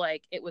feel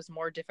like it was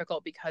more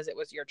difficult because it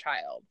was your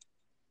child?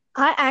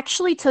 I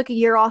actually took a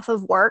year off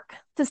of work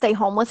to stay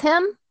home with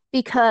him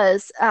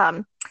because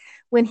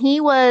when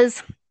he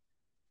was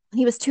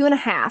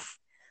 2.5,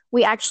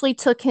 we actually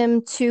took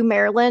him to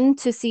Maryland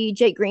to see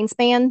Jake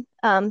Greenspan,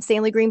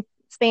 Stanley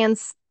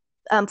Greenspan's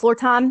floor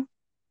time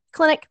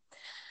clinic.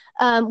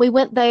 We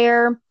went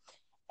there,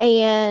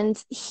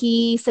 and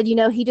he said,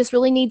 he just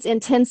really needs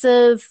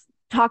intensive,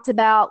 talked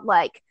about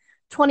like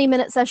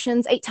 20-minute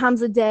sessions 8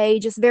 times a day,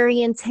 just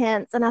very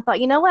intense. And I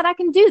thought, you know what, I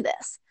can do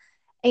this.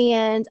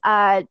 And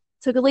I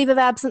took a leave of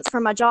absence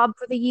from my job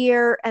for the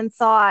year and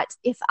thought,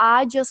 if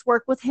I just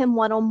work with him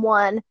one on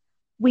one,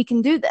 we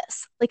can do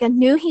this. Like, I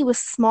knew he was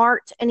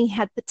smart and he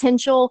had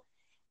potential,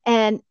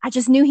 and I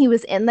just knew he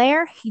was in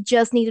there. He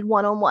just needed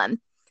one on one.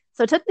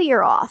 So I took the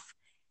year off,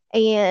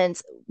 and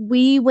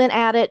we went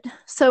at it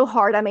so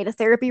hard. I made a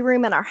therapy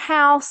room in our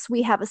house.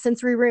 We have a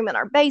sensory room in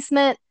our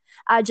basement.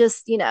 I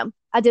just,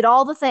 I did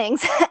all the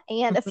things.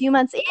 And a few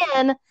months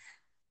in,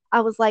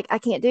 I was like, I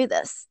can't do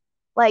this.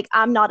 Like,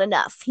 I'm not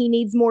enough. He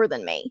needs more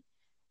than me.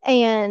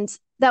 And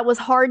that was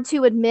hard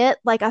to admit.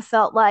 Like, I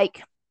felt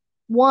like,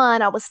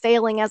 one, I was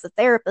failing as a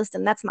therapist,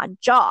 and that's my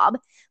job.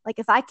 Like,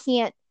 if I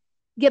can't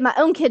get my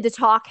own kid to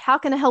talk, how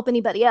can I help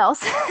anybody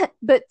else?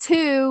 But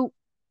two,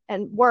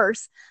 and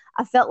worse,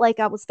 I felt like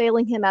I was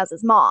failing him as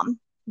his mom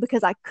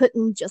because I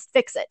couldn't just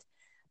fix it.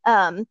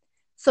 Um,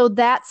 so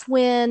that's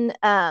when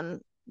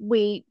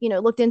we,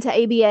 looked into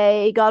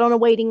ABA, got on a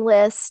waiting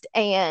list,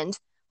 and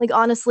like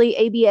honestly,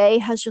 ABA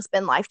has just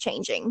been life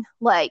changing.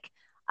 Like,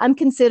 I'm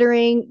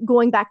considering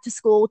going back to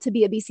school to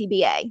be a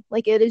BCBA.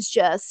 Like, it is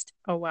just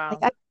Oh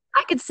like wow.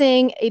 I could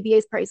sing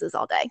ABA's praises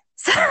all day.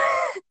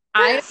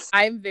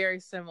 I'm very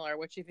similar,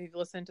 which if you've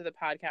listened to the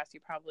podcast, you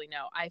probably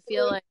know. I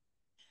feel like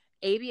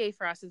ABA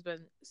for us has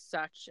been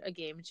such a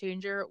game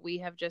changer. We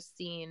have just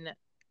seen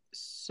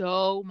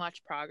so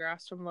much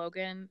progress from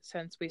Logan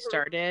since we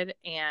started.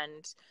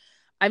 And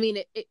I mean,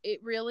 it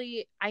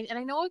really, I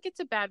know it gets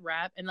a bad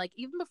rep. And like,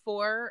 even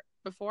before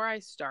I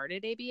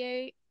started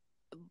ABA,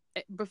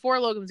 before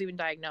Logan was even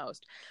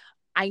diagnosed,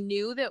 I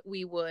knew that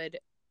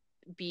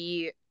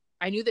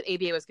I knew that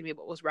ABA was going to be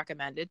what was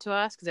recommended to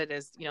us because it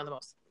is, the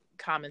most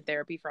common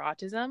therapy for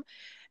autism.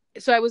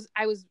 So I was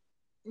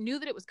knew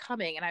that it was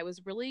coming, and I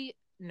was really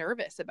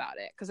nervous about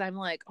it because I'm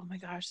like, oh my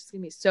gosh, it's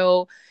gonna be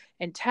so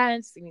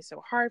intense. It's gonna be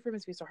so hard for him.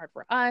 It's gonna be so hard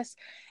for us.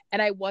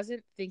 And I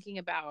wasn't thinking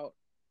about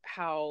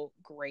how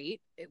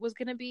great it was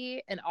gonna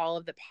be and all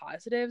of the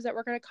positives that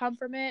were gonna come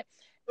from it.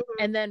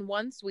 And then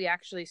once we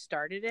actually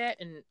started it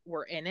and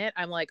we're in it,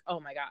 I'm like, oh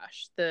my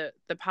gosh, the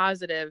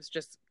positives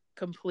just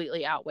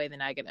completely outweigh the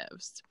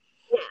negatives.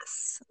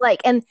 Yes.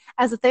 Like, and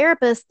as a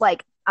therapist,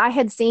 like I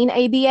had seen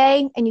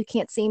ABA, and you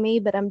can't see me,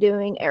 but I'm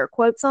doing air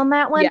quotes on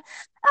that one. Yeah.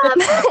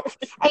 Um,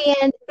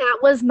 and that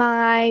was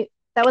my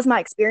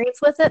experience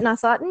with it. And I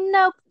thought,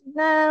 nope,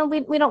 no,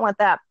 we don't want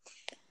that.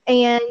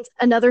 And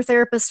another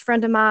therapist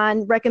friend of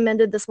mine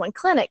recommended this one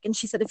clinic. And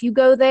she said, if you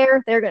go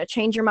there, they're going to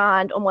change your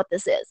mind on what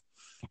this is.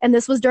 And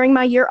this was during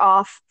my year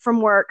off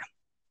from work.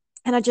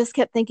 And I just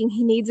kept thinking,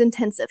 he needs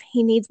intensive,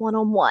 he needs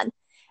one-on-one.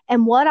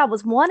 And what I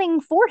was wanting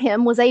for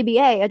him was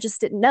ABA. I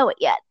just didn't know it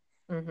yet.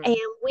 Mm-hmm. And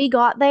we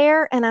got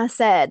there, and I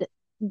said,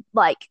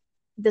 like,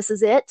 this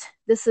is it.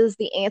 This is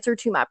the answer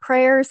to my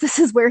prayers. This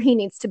is where he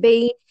needs to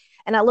be.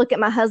 And I look at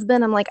my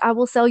husband. I'm like, I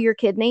will sell your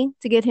kidney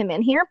to get him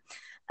in here.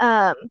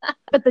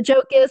 But the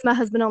joke is my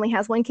husband only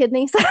has one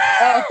kidney. So,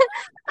 Oh.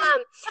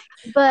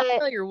 but I'll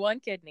sell your one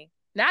kidney.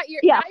 Not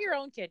your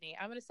own kidney.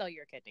 I'm gonna sell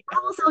your kidney. I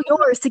will sell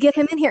yours to get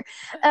him in here.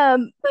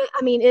 But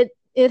I mean,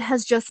 it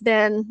has just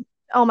been,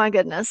 oh my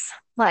goodness.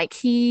 Like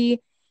he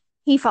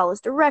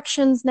follows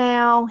directions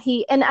now.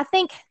 And I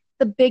think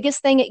the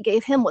biggest thing it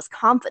gave him was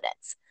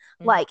confidence.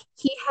 Mm-hmm. Like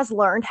he has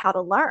learned how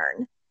to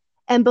learn.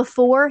 And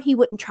before he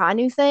wouldn't try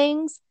new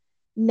things.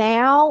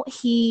 Now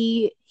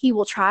he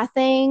will try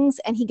things,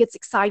 and he gets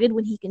excited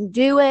when he can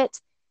do it.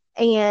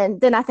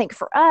 And then I think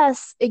for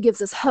us, it gives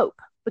us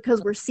hope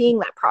because we're seeing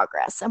that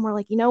progress, and we're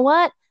like, you know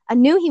what? I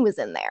knew he was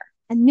in there.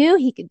 I knew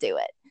he could do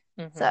it.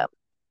 Mm-hmm. So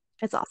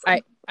it's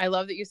awesome. I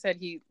love that you said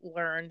he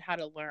learned how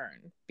to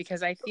learn,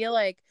 because I feel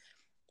like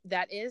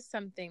that is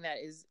something that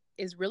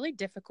is really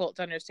difficult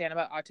to understand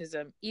about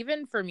autism.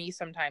 Even for me,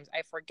 sometimes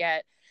I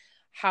forget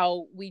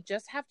how we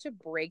just have to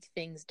break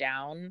things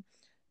down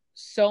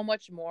so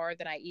much more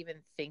than I even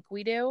think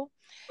we do.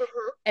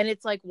 Mm-hmm. And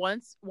it's like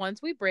once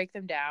we break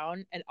them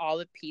down and all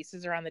the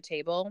pieces are on the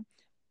table,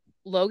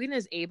 Logan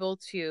is able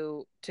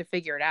to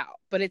figure it out.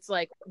 But it's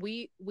like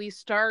we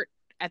start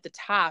at the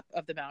top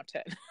of the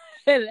mountain.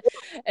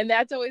 and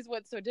that's always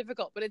what's so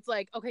difficult. But it's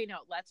like, okay, no,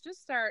 let's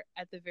just start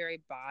at the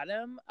very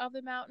bottom of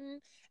the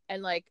mountain,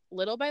 and like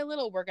little by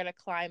little we're gonna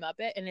climb up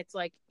it. And it's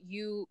like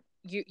you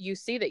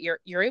see that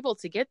you're able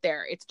to get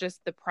there. It's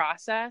just the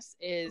process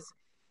is,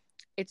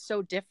 it's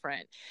so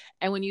different.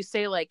 And when you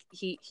say like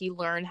he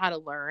learned how to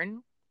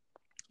learn,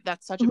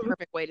 that's such a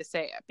perfect way to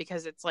say it,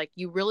 because it's like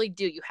you really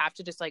do, you have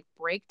to just like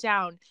break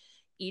down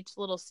each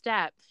little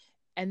step.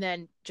 And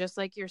then just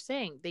like you're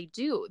saying, they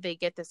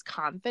get this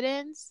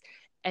confidence,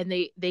 and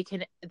they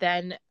can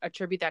then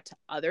attribute that to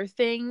other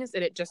things,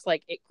 and it just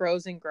like it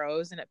grows and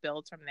grows, and it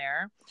builds from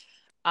there.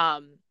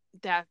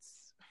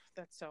 That's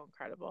so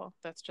incredible.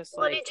 That's just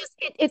like,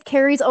 it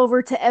carries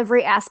over to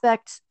every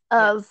aspect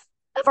of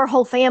our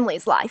whole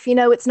family's life. You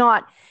know, it's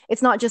not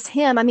just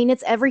him. I mean,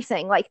 it's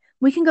everything. Like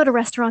we can go to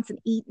restaurants and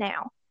eat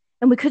now,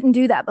 and we couldn't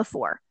do that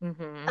before.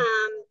 Mm-hmm.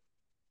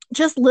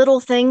 Just little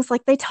things,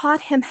 like they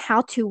taught him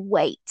how to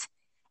wait.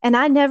 And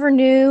I never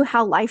knew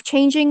how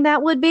life-changing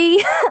that would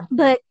be,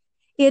 but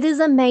it is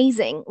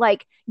amazing.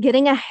 Like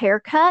getting a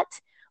haircut,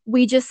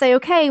 we just say,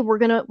 okay, we're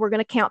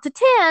gonna count to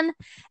 10.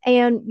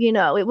 And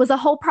it was a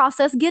whole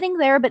process getting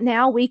there, but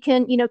now we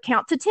can,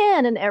 count to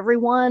 10, and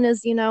everyone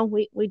is,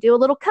 we do a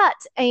little cut,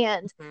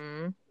 and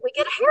we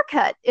get a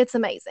haircut. It's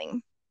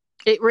amazing.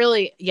 It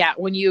really, yeah.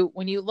 When you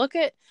look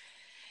at,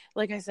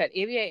 like I said,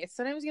 ABA, it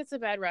sometimes gets a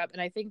bad rep.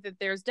 And I think that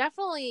there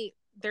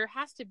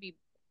has to be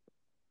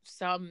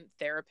some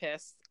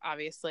therapists,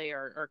 obviously,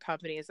 or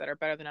companies that are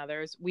better than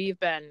others. We've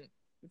been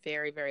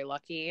very, very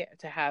lucky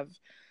to have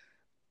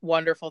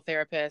wonderful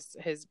therapists.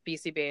 His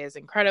BCBA is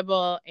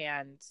incredible,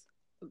 and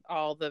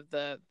all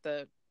the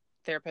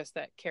therapists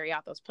that carry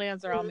out those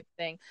plans are all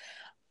amazing.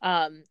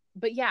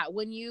 But yeah,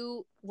 when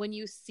you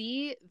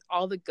see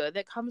all the good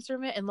that comes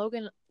from it, and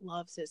Logan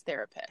loves his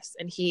therapist,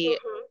 and he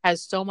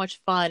has so much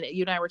fun.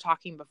 You and I were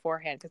talking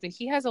beforehand, because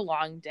he has a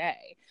long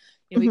day.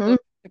 We go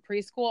to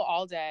preschool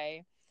all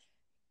day.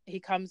 He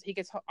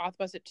gets off the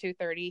bus at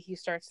 2:30. He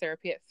starts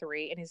therapy at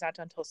 3, and he's not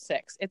done until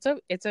 6.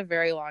 It's a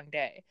very long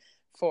day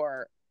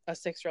for a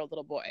 6-year-old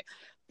little boy,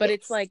 but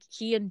it's like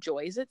he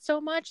enjoys it so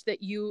much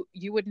that you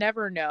would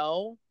never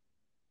know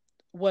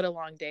what a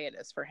long day it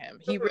is for him.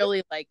 He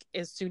really, like,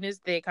 as soon as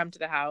they come to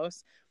the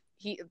house,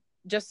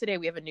 just today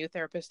we have a new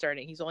therapist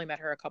starting. He's only met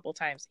her a couple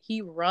times.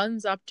 He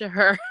runs up to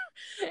her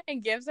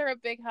and gives her a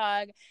big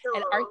hug.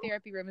 And our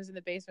therapy room is in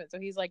the basement, so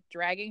he's like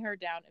dragging her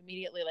down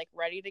immediately, like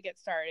ready to get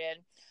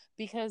started,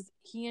 because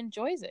he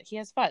enjoys it. He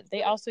has fun.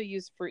 They also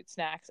use fruit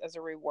snacks as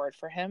a reward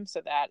for him,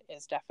 so that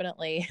is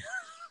definitely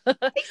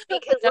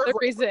another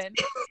reason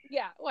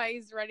why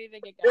he's ready to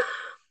get going.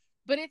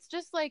 But it's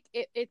just like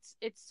it's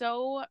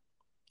so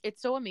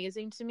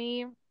amazing to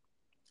me,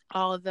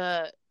 all of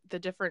the the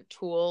different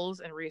tools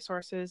and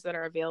resources that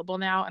are available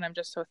now, and I'm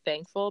just so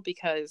thankful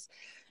because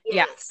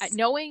yeah, Yes.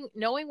 knowing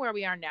where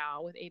we are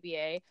now with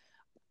ABA,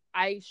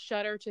 I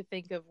shudder to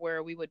think of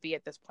where we would be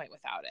at this point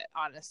without it,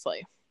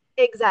 honestly.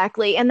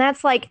 Exactly. And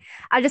that's like,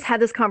 I just had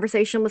this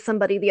conversation with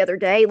somebody the other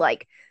day,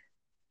 like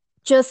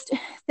just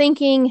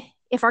thinking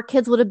if our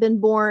kids would have been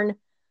born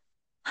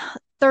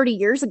 30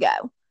 years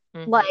ago,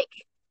 Mm-hmm.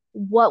 like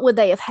what would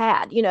they have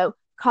had?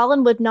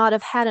 Colin would not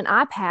have had an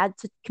iPad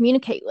to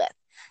communicate with.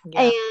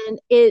 Yeah. And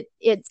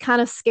it's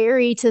kind of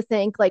scary to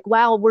think like,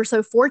 wow, we're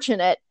so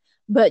fortunate,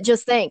 but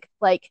just think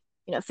like,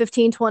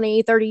 15,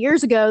 20, 30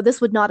 years ago, this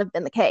would not have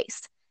been the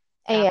case.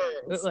 And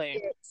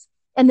Absolutely. it's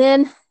and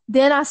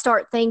then I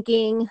start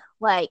thinking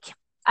like,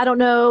 I don't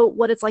know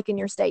what it's like in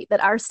your state,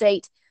 but our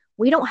state,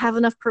 we don't have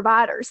enough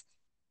providers.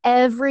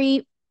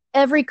 Every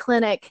every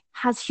clinic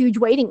has huge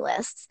waiting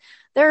lists.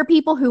 There are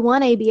people who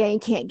want ABA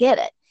and can't get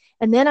it.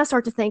 And then I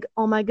start to think,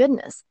 oh my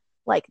goodness,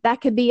 like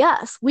that could be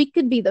us. We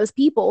could be those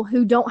people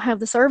who don't have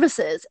the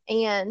services.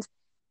 And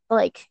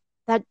like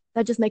that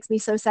just makes me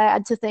so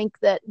sad to think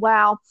that,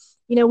 wow,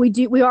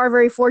 we are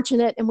very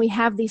fortunate and we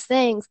have these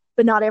things,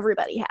 but not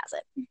everybody has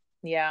it.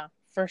 Yeah,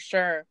 for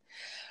sure.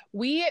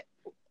 We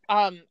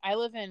I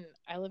live in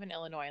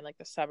Illinois, in like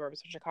the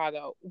suburbs of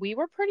Chicago. We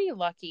were pretty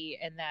lucky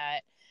in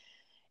that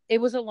it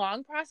was a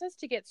long process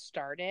to get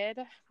started.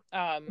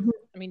 I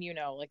mean,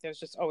 like there's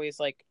just always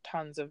like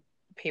tons of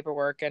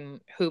paperwork and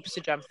hoops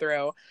to jump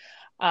through.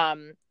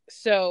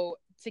 So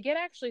to get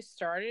actually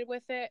started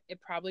with it, it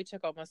probably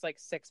took almost like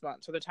 6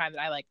 months from the time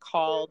that I like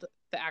called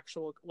the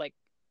actual like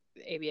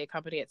ABA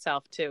company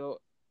itself to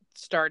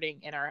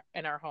starting in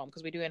our home,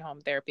 because we do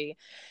in-home therapy.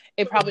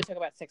 It probably took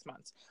about 6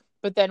 months.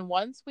 But then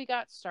once we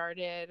got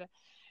started,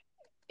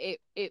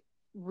 it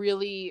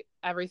really,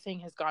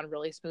 everything has gone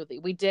really smoothly.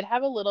 We did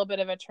have a little bit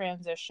of a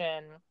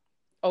transition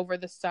over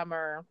the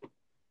summer,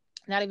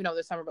 not even over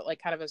the summer, but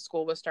like kind of as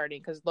school was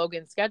starting, because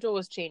Logan's schedule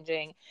was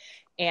changing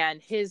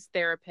and his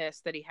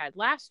therapist that he had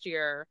last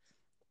year,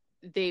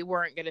 they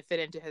weren't going to fit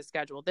into his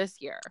schedule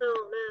this year.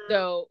 Oh no.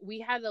 So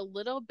we had a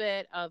little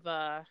bit of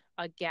a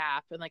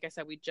gap. And like I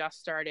said, we just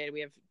started.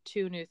 We have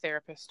 2 new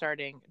therapists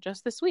starting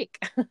just this week.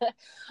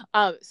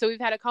 So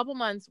we've had a couple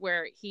months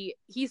where he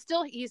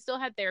still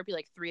had therapy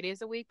like 3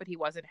 days a week, but he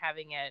wasn't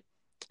having it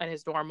on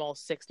his normal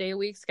 6 day a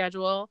week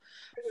schedule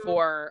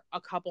for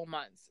a couple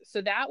months.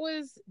 So that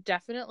was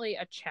definitely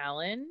a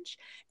challenge.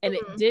 And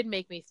it Mhm. did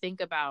make me think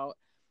about,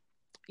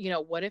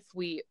 what if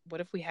we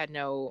had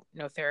no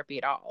therapy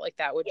at all? Like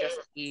that would just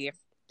Yeah. be,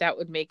 that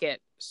would make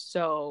it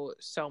so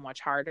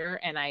much harder.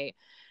 And I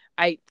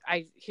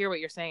hear what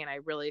you're saying, and I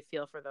really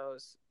feel for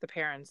the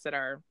parents that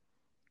are,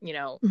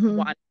 Mhm.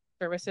 want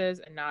services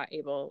and not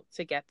able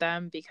to get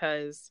them,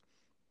 because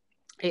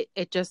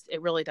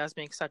it really does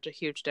make such a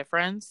huge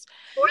difference.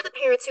 Or the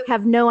parents who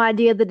have no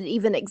idea that it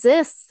even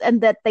exists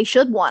and that they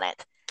should want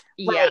it.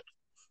 Yeah. Like,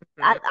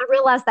 I, Mhm. I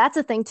realize that's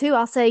a thing too.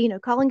 I'll say,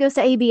 Colin goes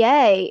to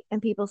ABA,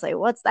 and people say,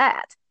 "What's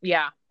that?"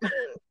 Yeah.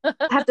 I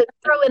have to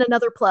throw in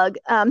another plug.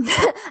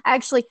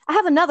 Actually, I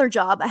have another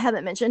job I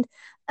haven't mentioned.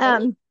 Oh,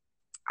 Um,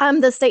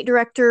 I'm the state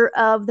director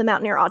of the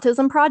Mountaineer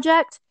Autism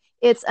Project.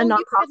 It's a you had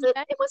nonprofit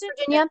in West mentioned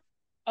this. Virginia.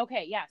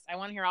 Okay, yes, I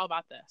want to hear all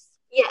about this.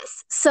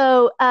 Yes.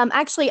 So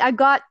actually, I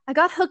got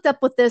hooked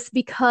up with this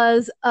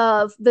because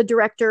of the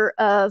director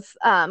of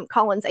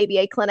Collins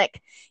ABA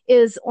Clinic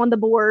is on the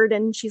board,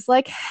 and she's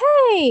like,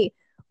 "Hey,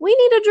 we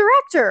need a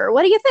director.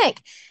 What do you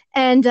think?"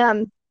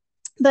 And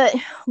but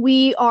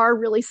we are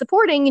really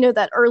supporting,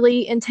 that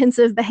early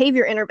intensive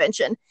behavior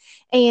intervention,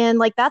 and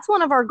like that's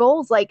one of our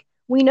goals. Like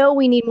we know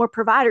we need more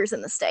providers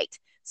in the state.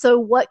 So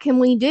what can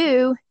we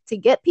do to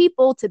get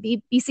people to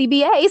be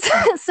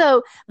BCBAs?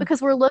 So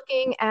because we're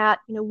looking at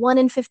 1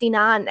 in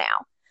 59 now,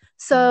 Mhm.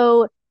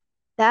 so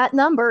that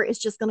number is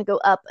just going to go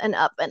up and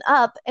up and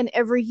up, and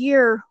every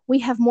year we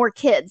have more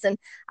kids. And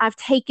I've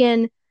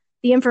taken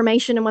the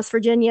information in West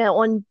Virginia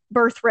on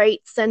birth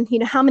rates and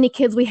how many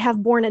kids we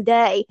have born a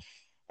day,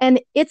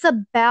 and it's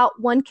about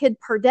 1 kid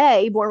per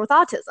day born with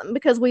autism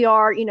because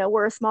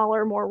we're a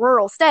smaller, more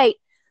rural state,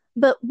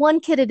 but 1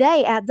 kid a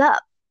day adds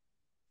up.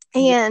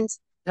 Yeah, And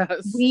it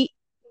does. we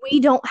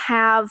don't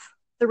have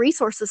the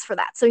resources for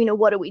that. So,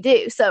 what do we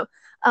do? So,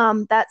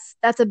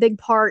 that's a big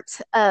part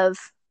of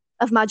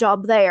my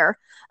job there,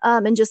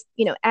 and just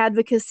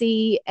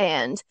advocacy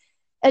and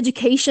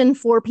education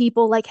for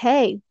people. Like,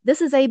 hey,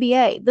 this is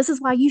ABA. This is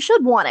why you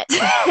should want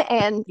it,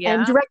 and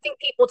Yeah. directing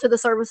people to the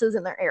services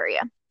in their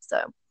area.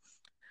 So,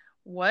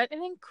 What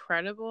an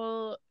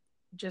incredible,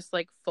 just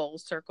like full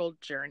circle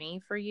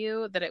journey for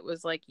you, that it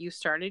was like you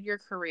started your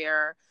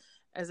career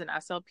as an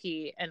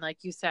SLP, and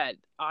like you said,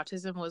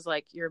 autism was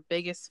like your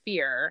biggest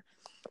fear.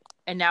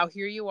 And now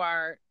here you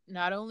are,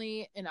 not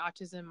only an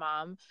autism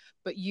mom,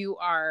 but you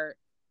are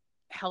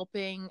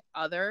helping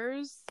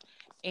others,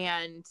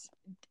 and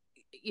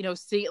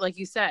see, like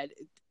you said,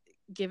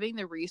 giving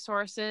the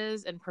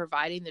resources and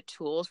providing the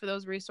tools for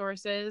those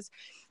resources.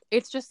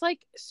 It's just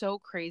like so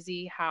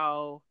crazy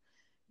how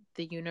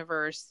the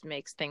universe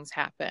makes things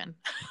happen.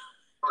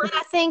 and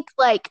I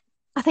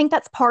think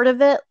that's part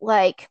of it.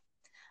 Like,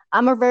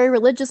 I'm a very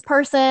religious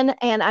person,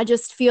 and I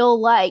just feel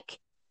like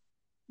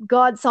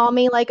God saw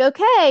me like,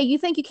 okay, you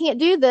think you can't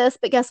do this,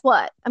 but guess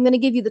what? I'm going to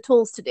give you the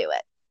tools to do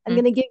it. I'm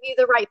going to give you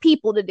the right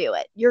people to do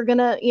it. You're going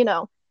to,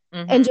 and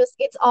Mm-hmm. just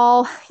it's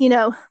all,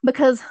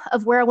 because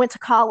of where I went to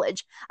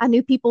college. I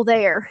knew people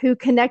there who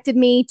connected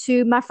me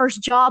to my first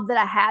job that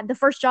I had. The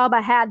first job I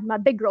had, my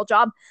big girl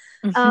job,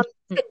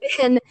 Mm-hmm. had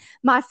been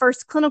my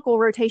first clinical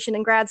rotation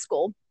in grad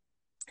school.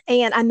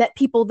 And I met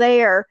people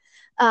there.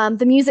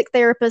 The music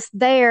therapist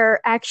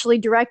there actually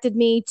directed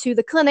me to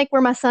the clinic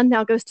where my son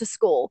now goes to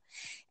school.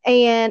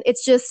 And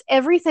it's just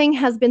everything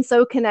has been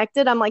so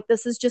connected. I'm like,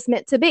 this is just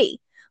meant to be.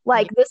 Yeah,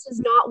 Like, this is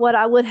not what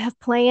I would have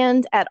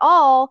planned at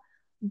all,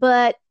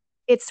 but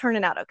it's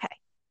turning out okay.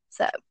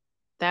 So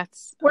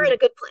that's we're in a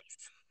good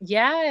place.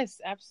 yes,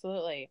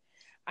 absolutely.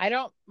 I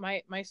don't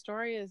my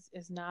story is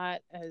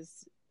not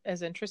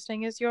as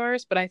interesting as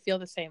yours, but I feel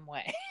the same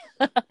way.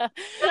 No, but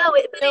Feel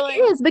it like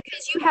is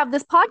because you have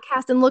this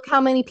podcast, and look how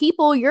many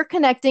people you're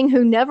connecting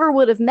who never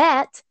would have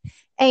met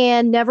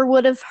and never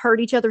would have heard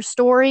each other's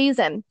stories.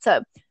 And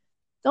so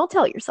don't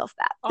tell yourself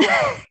oh,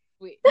 that.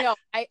 we no,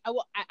 I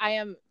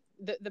am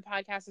the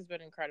podcast has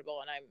been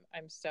incredible, and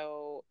I'm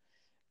so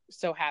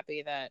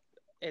happy that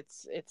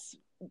it's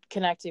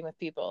connecting with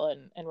people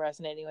and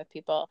resonating with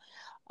people.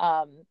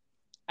 Um,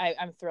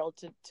 I'm thrilled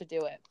to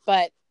do it,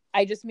 but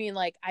I just mean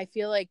like I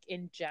feel like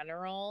in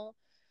general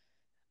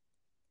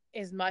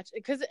as much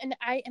because and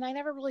I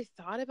never really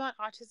thought about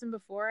autism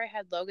before I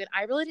had Logan.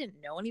 I really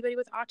didn't know anybody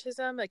with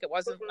autism. Like it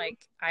wasn't like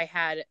I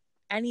had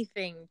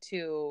anything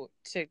to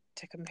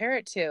compare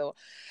it to.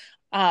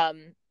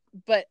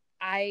 But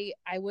I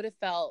would have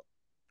felt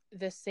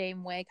the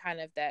same way kind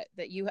of that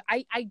you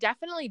I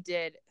definitely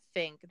did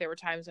think there were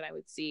times when I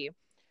would see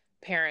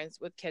parents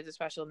with kids with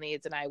special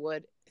needs and I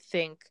would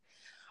think,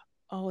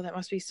 oh, that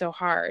must be so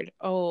hard.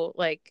 Oh,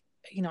 like,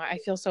 I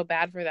feel so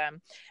bad for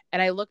them.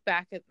 And I look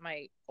back at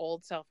my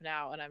old self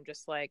now and I'm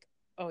just like,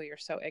 oh, you're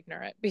so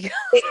ignorant because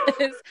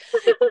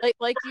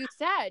like you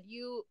said,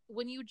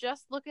 when you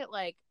just look at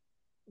like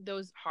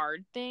those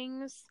hard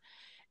things,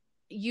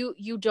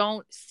 you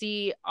don't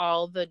see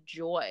all the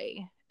joy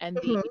and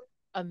the Mhm.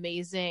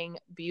 amazing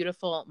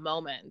beautiful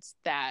moments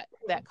that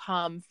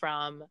come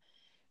from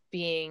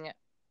being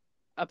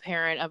a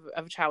parent of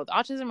a child with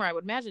autism, or I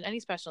would imagine any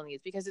special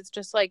needs, because it's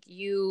just like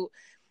you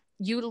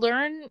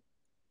learn,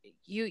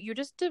 you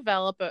just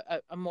develop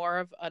a more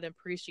of an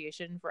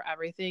appreciation for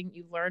everything.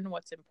 You learn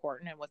what's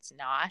important and what's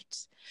not,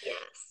 Yes.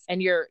 and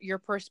your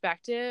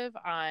perspective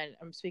on,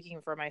 I'm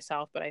speaking for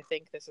myself, but I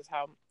think this is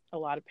how a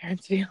lot of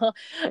parents feel,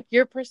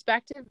 your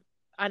perspective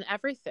on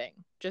everything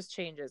just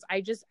changes.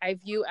 I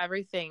view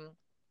everything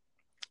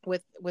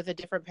with a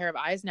different pair of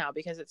eyes now,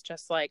 because it's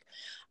just like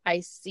I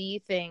see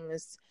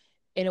things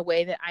in a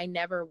way that I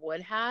never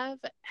would have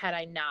had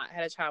I not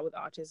had a child with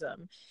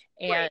autism.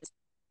 And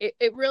Right.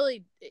 it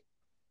really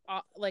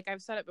like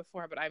I've said it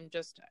before, but I'm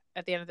just,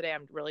 at the end of the day,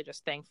 I'm really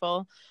just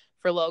thankful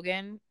for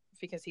Logan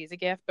because he's a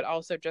gift, but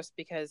also just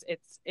because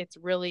it's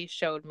really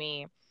showed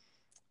me,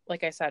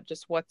 like I said,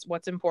 just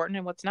what's important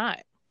and what's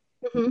not.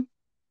 Hmm.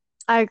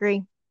 I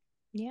agree.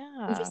 You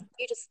Yeah. just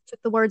you just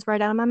took the words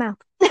right out of my mouth.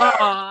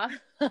 Aw.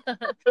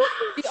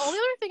 The only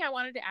other thing I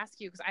wanted to ask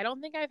you, because I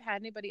don't think I've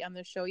had anybody on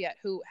the show yet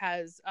who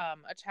has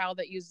a child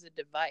that uses a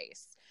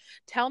device.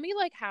 Tell me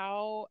like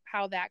how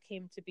that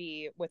came to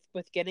be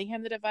with getting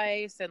him the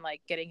device and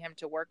like getting him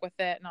to work with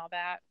it and all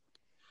that.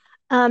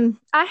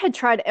 I had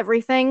tried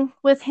everything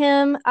with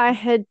him. I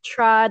had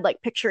tried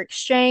like picture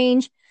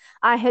exchange.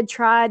 I had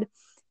tried,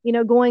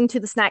 going to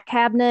the snack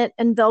cabinet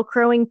and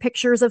Velcroing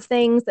pictures of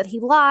things that he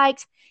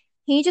liked.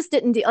 He just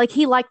didn't do like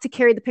he liked to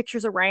carry the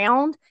pictures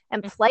around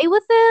and play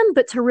with them,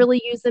 but to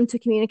really use them to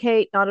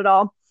communicate, not at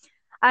all.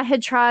 I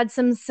had tried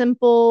some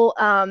simple,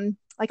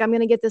 like I'm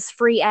going to get this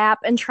free app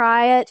and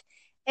try it.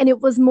 And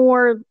it was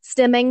more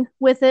stemming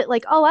with it,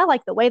 like, oh, I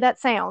like the way that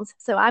sounds.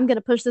 So I'm going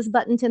to push this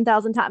button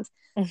 10,000 times.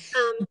 Um,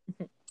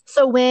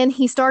 so when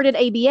he started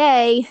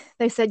ABA,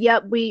 they said,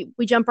 "Yep, we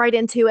jump right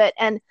into it."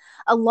 And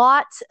a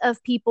lot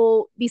of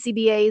people,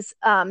 BCBAs,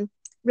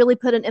 really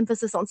put an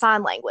emphasis on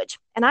sign language.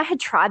 And I had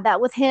tried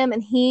that with him,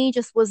 and he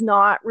just was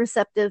not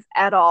receptive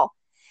at all.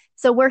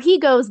 So where he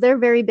goes, they're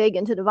very big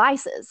into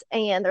devices,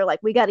 and they're like,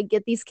 "We got to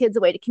get these kids a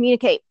way to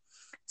communicate."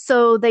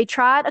 So they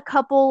tried a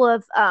couple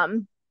of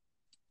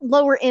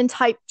lower end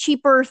type,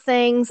 cheaper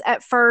things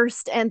at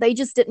first, and they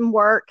just didn't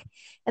work.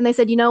 And they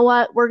said, "You know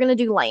what? We're going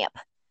to do LAMP."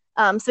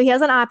 So he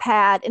has an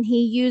iPad and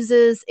he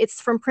uses, it's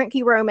from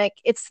Prentkeromic.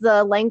 It's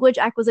the language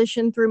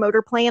acquisition through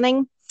motor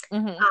planning.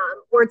 Mm-hmm.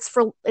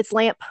 It's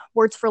LAMP,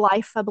 Words for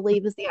Life, I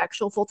believe is the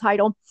actual full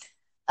title.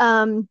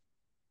 Um,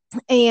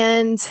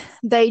 and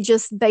they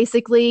just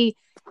basically,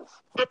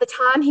 at the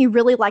time, he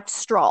really liked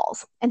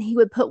straws and he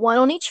would put one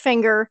on each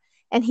finger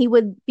and he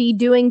would be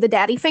doing the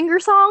daddy finger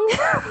song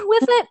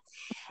with it.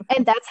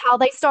 And that's how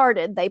they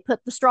started. They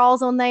put the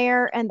straws on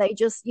there and they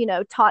just,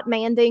 taught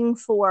manding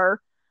for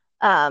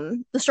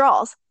the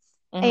straws.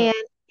 Mm-hmm.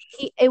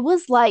 And it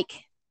was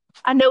like,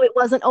 I know it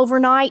wasn't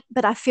overnight,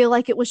 but I feel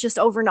like it was just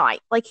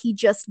overnight. Like he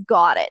just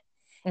got it.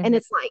 And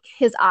it's like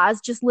his eyes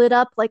just lit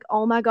up like,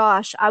 oh my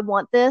gosh, I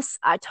want this.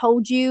 I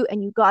told you,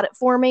 and you got it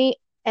for me.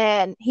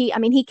 And I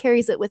mean, he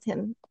carries it with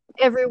him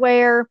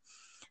everywhere.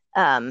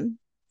 Um,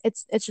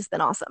 it's just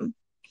been awesome.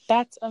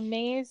 That's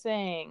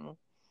amazing.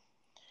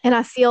 And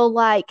I feel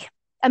like,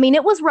 I mean,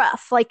 it was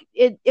rough. Like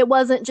it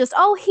wasn't just,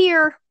 oh,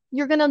 here,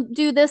 you're gonna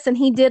do this, and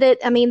he did it.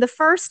 I mean, the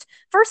first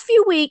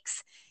few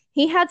weeks,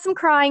 he had some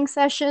crying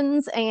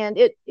sessions, and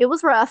it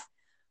was rough,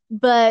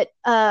 but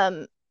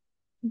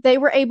they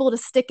were able to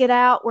stick it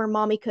out where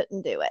mommy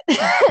couldn't do it.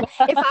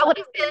 If I would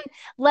have been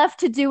left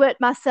to do it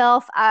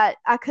myself, I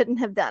couldn't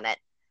have done it.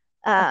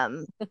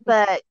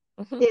 But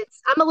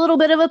I'm a little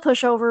bit of a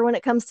pushover when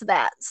it comes to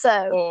that. So,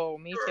 oh,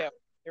 me too.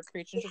 You're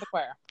preaching to the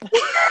choir.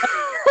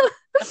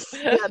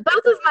 Yeah,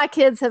 both of my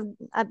kids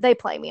they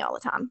play me all the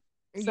time.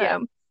 So. Yeah,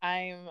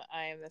 I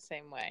am the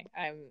same way.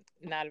 I'm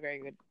not a very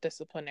good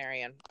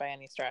disciplinarian by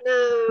any stretch.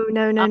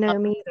 No, me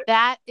either.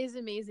 That is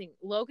amazing.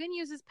 Logan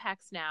uses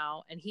PECs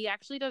now, and he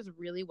actually does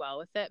really well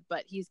with it,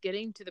 but he's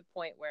getting to the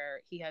point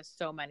where he has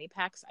so many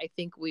PECs. I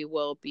think we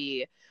will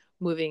be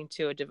moving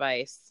to a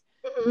device.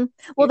 Mm-hmm.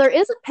 Well, there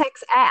is a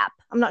PECs app.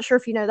 I'm not sure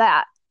if you know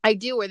that. I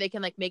do, where they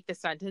can like make the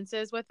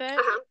sentences with it.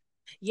 Uh-huh.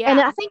 Yeah. And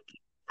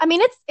I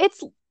mean,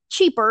 it's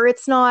cheaper.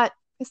 It's not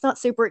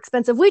super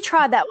expensive. We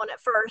tried that one at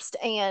first,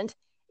 and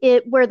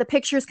where the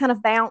pictures kind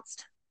of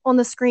bounced on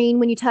the screen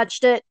when you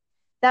touched it,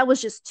 that was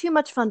just too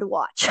much fun to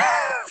watch.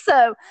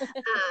 So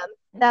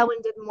that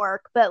one didn't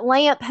work. But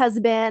Lamp has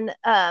been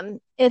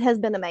it has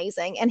been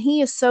amazing, and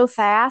he is so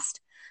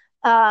fast.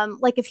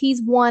 Like if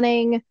he's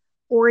wanting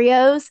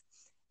Oreos,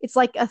 it's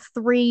like a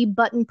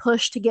 3-button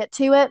push to get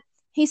to it.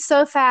 He's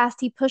so fast.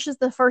 He pushes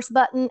the first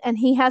button, and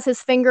he has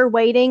his finger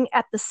waiting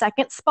at the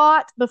second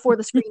spot before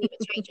the screen even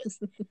changes.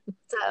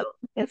 So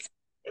it's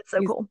so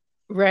He's cool.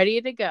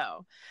 Ready to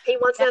go. He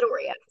wants that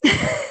Oreo.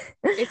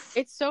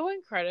 It's so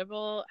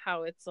incredible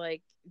how it's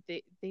like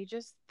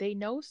they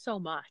know so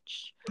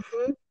much.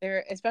 Mm-hmm.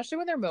 They're, especially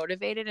when they're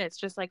motivated, and it's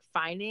just like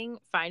finding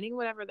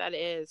whatever that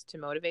is to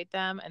motivate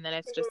them, and then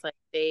it's just like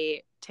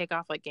they take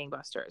off like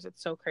gangbusters.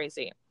 It's so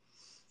crazy.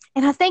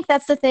 And I think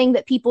that's the thing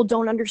that people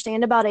don't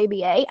understand about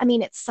ABA. I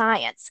mean, it's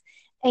science,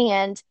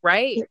 and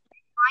right,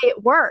 why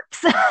it works.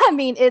 I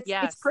mean,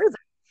 it's proven.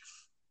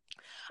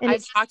 And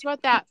I've talked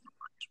about that.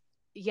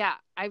 Yeah,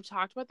 I've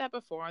talked about that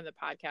before on the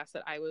podcast,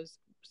 that I was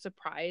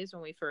surprised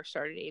when we first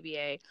started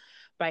ABA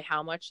by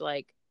how much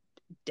like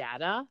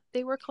data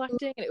they were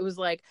collecting. And it was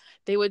like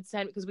they would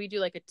send, because we do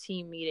like a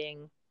team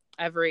meeting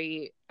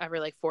every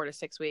like 4 to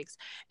 6 weeks,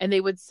 and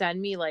they would send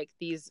me like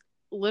these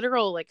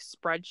literal like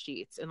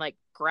spreadsheets and like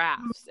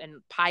graphs and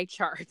pie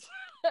charts.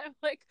 I'm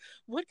like,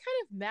 what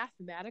kind of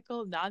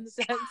mathematical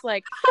nonsense?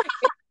 Like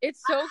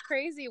it's so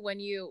crazy when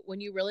you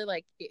really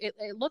like it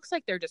looks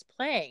like they're just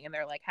playing and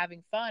they're like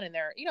having fun, and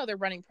they're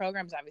running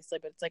programs obviously,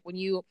 but it's like when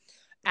you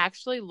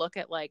actually look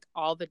at like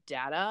all the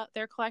data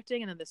they're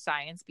collecting and then the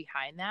science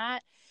behind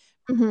that,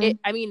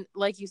 I mean,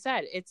 like you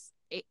said,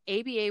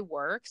 ABA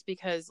works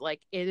because like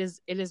it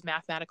is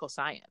mathematical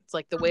science.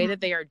 Like the way that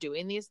they are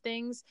doing these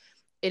things,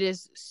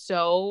 it's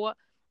so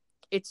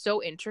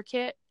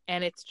intricate,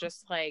 and it's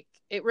just like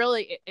it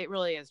really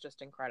is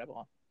just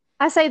incredible.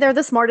 I say they're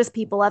the smartest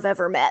people I've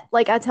ever met.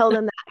 Like I tell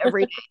them that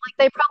every day. Like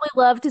they probably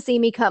love to see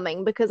me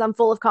coming because I'm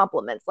full of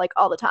compliments like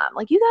all the time.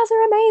 Like you guys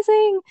are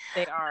amazing.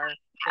 They are.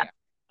 Yeah.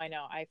 I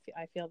know. I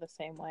feel the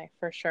same way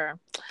for sure.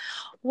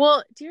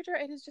 Well,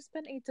 Deirdre, it has just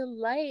been a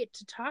delight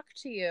to talk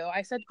to you.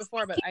 I said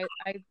before, but I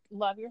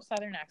love your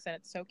Southern accent.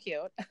 It's so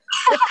cute.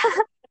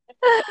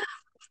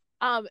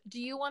 Do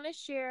you want to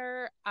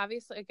share,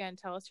 obviously, again,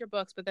 tell us your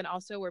books, but then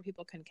also where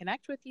people can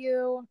connect with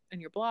you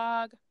and your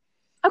blog?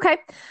 Okay.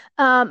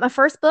 My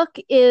first book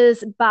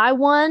is Buy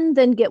One,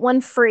 Then Get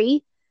One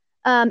Free.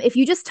 If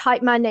you just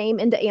type my name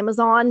into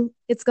Amazon,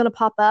 it's going to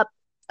pop up.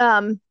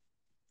 And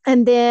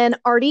then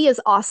Artie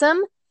is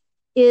Awesome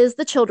is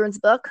the children's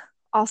book,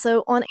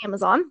 also on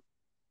Amazon.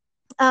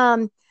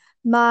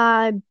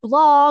 My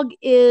blog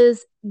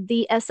is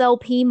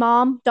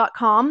theslpmom.com.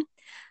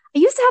 I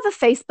used to have a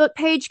Facebook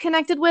page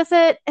connected with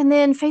it, and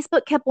then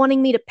Facebook kept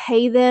wanting me to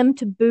pay them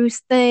to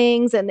boost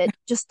things, and it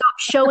just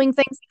stopped showing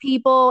things to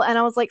people. And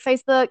I was like,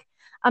 Facebook,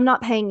 I'm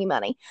not paying you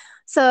money.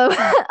 So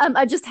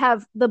I just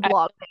have the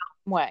blog now.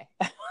 Way.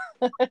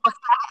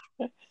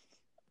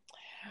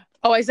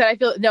 Oh, I said, I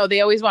feel, no,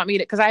 they always want me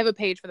to, because I have a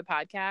page for the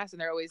podcast, and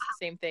they're always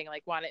the same thing.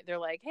 Like, they're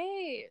like,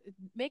 hey,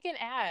 make an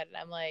ad. And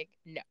I'm like,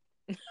 no.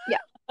 Yeah.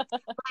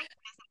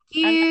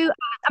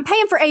 I'm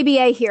paying for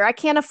ABA here. I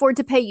can't afford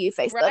to pay you,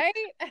 Facebook. Right?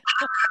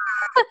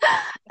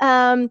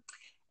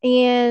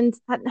 And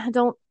I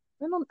don't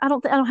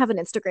have an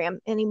Instagram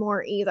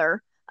anymore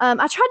either.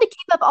 I tried to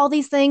keep up all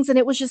these things, and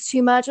it was just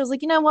too much. I was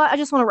like, you know what? I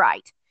just want to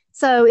write.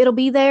 So it'll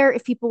be there.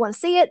 If people want to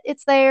see it,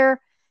 it's there.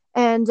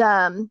 And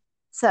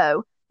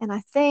and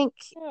I think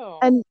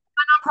and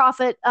my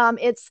nonprofit,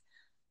 it's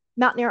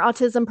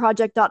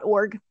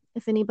mountaineerautismproject.org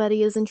if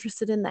anybody is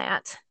interested in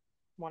that.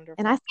 Wonderful.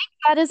 And I think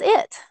that is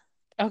it.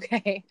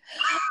 Okay.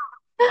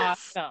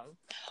 Awesome.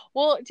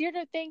 Well,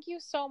 Deirdre, thank you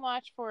so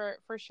much for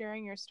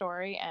sharing your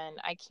story, and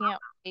I can't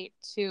wait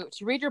to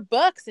read your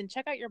books and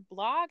check out your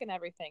blog and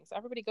everything. So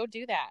everybody go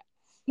do that.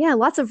 Yeah,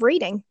 lots of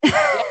reading. Yeah,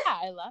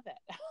 I love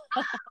it.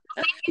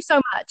 Thank you so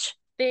much.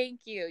 Thank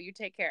you. You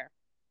take care.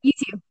 You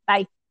too.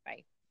 Bye.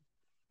 Bye.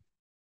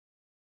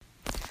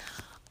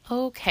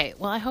 Okay,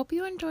 well, I hope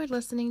you enjoyed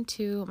listening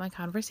to my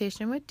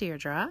conversation with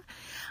Deirdre.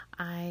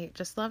 I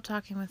just love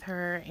talking with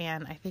her,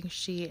 and I think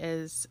she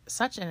is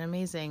such an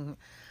amazing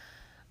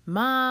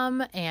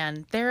mom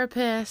and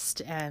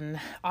therapist and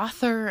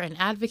author and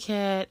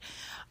advocate.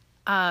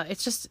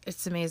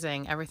 It's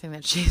amazing everything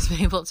that she's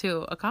been able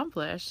to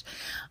accomplish.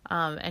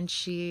 And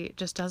she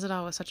just does it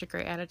all with such a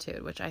great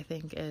attitude, which I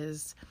think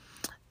is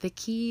the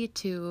key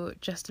to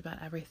just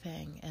about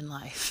everything in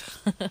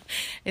life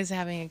is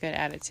having a good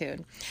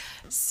attitude.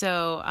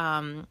 So,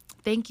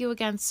 thank you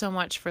again so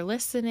much for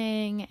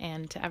listening,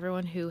 and to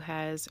everyone who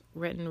has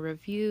written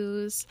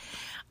reviews.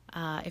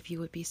 If you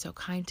would be so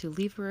kind to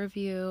leave a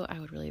review, I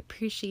would really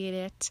appreciate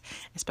it,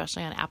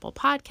 especially on Apple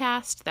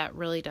Podcast. That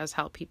really does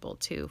help people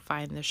to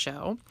find the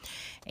show.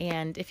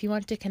 And if you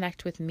want to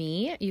connect with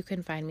me, you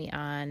can find me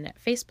on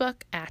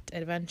Facebook at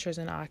Adventures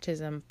in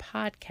Autism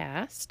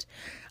Podcast,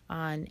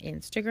 on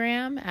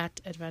Instagram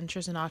at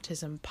Adventures in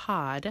Autism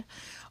Pod,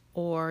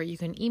 or you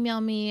can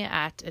email me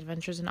at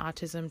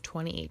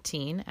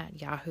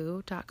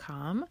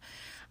adventuresinautism2018@yahoo.com.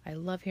 I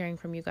love hearing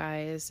from you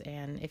guys,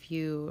 and if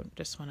you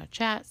just want to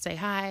chat, say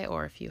hi,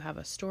 or if you have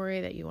a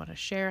story that you want to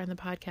share in the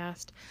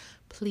podcast,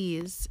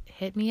 please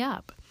hit me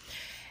up.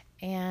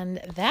 And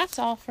that's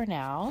all for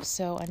now.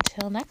 So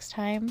until next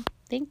time,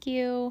 thank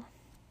you.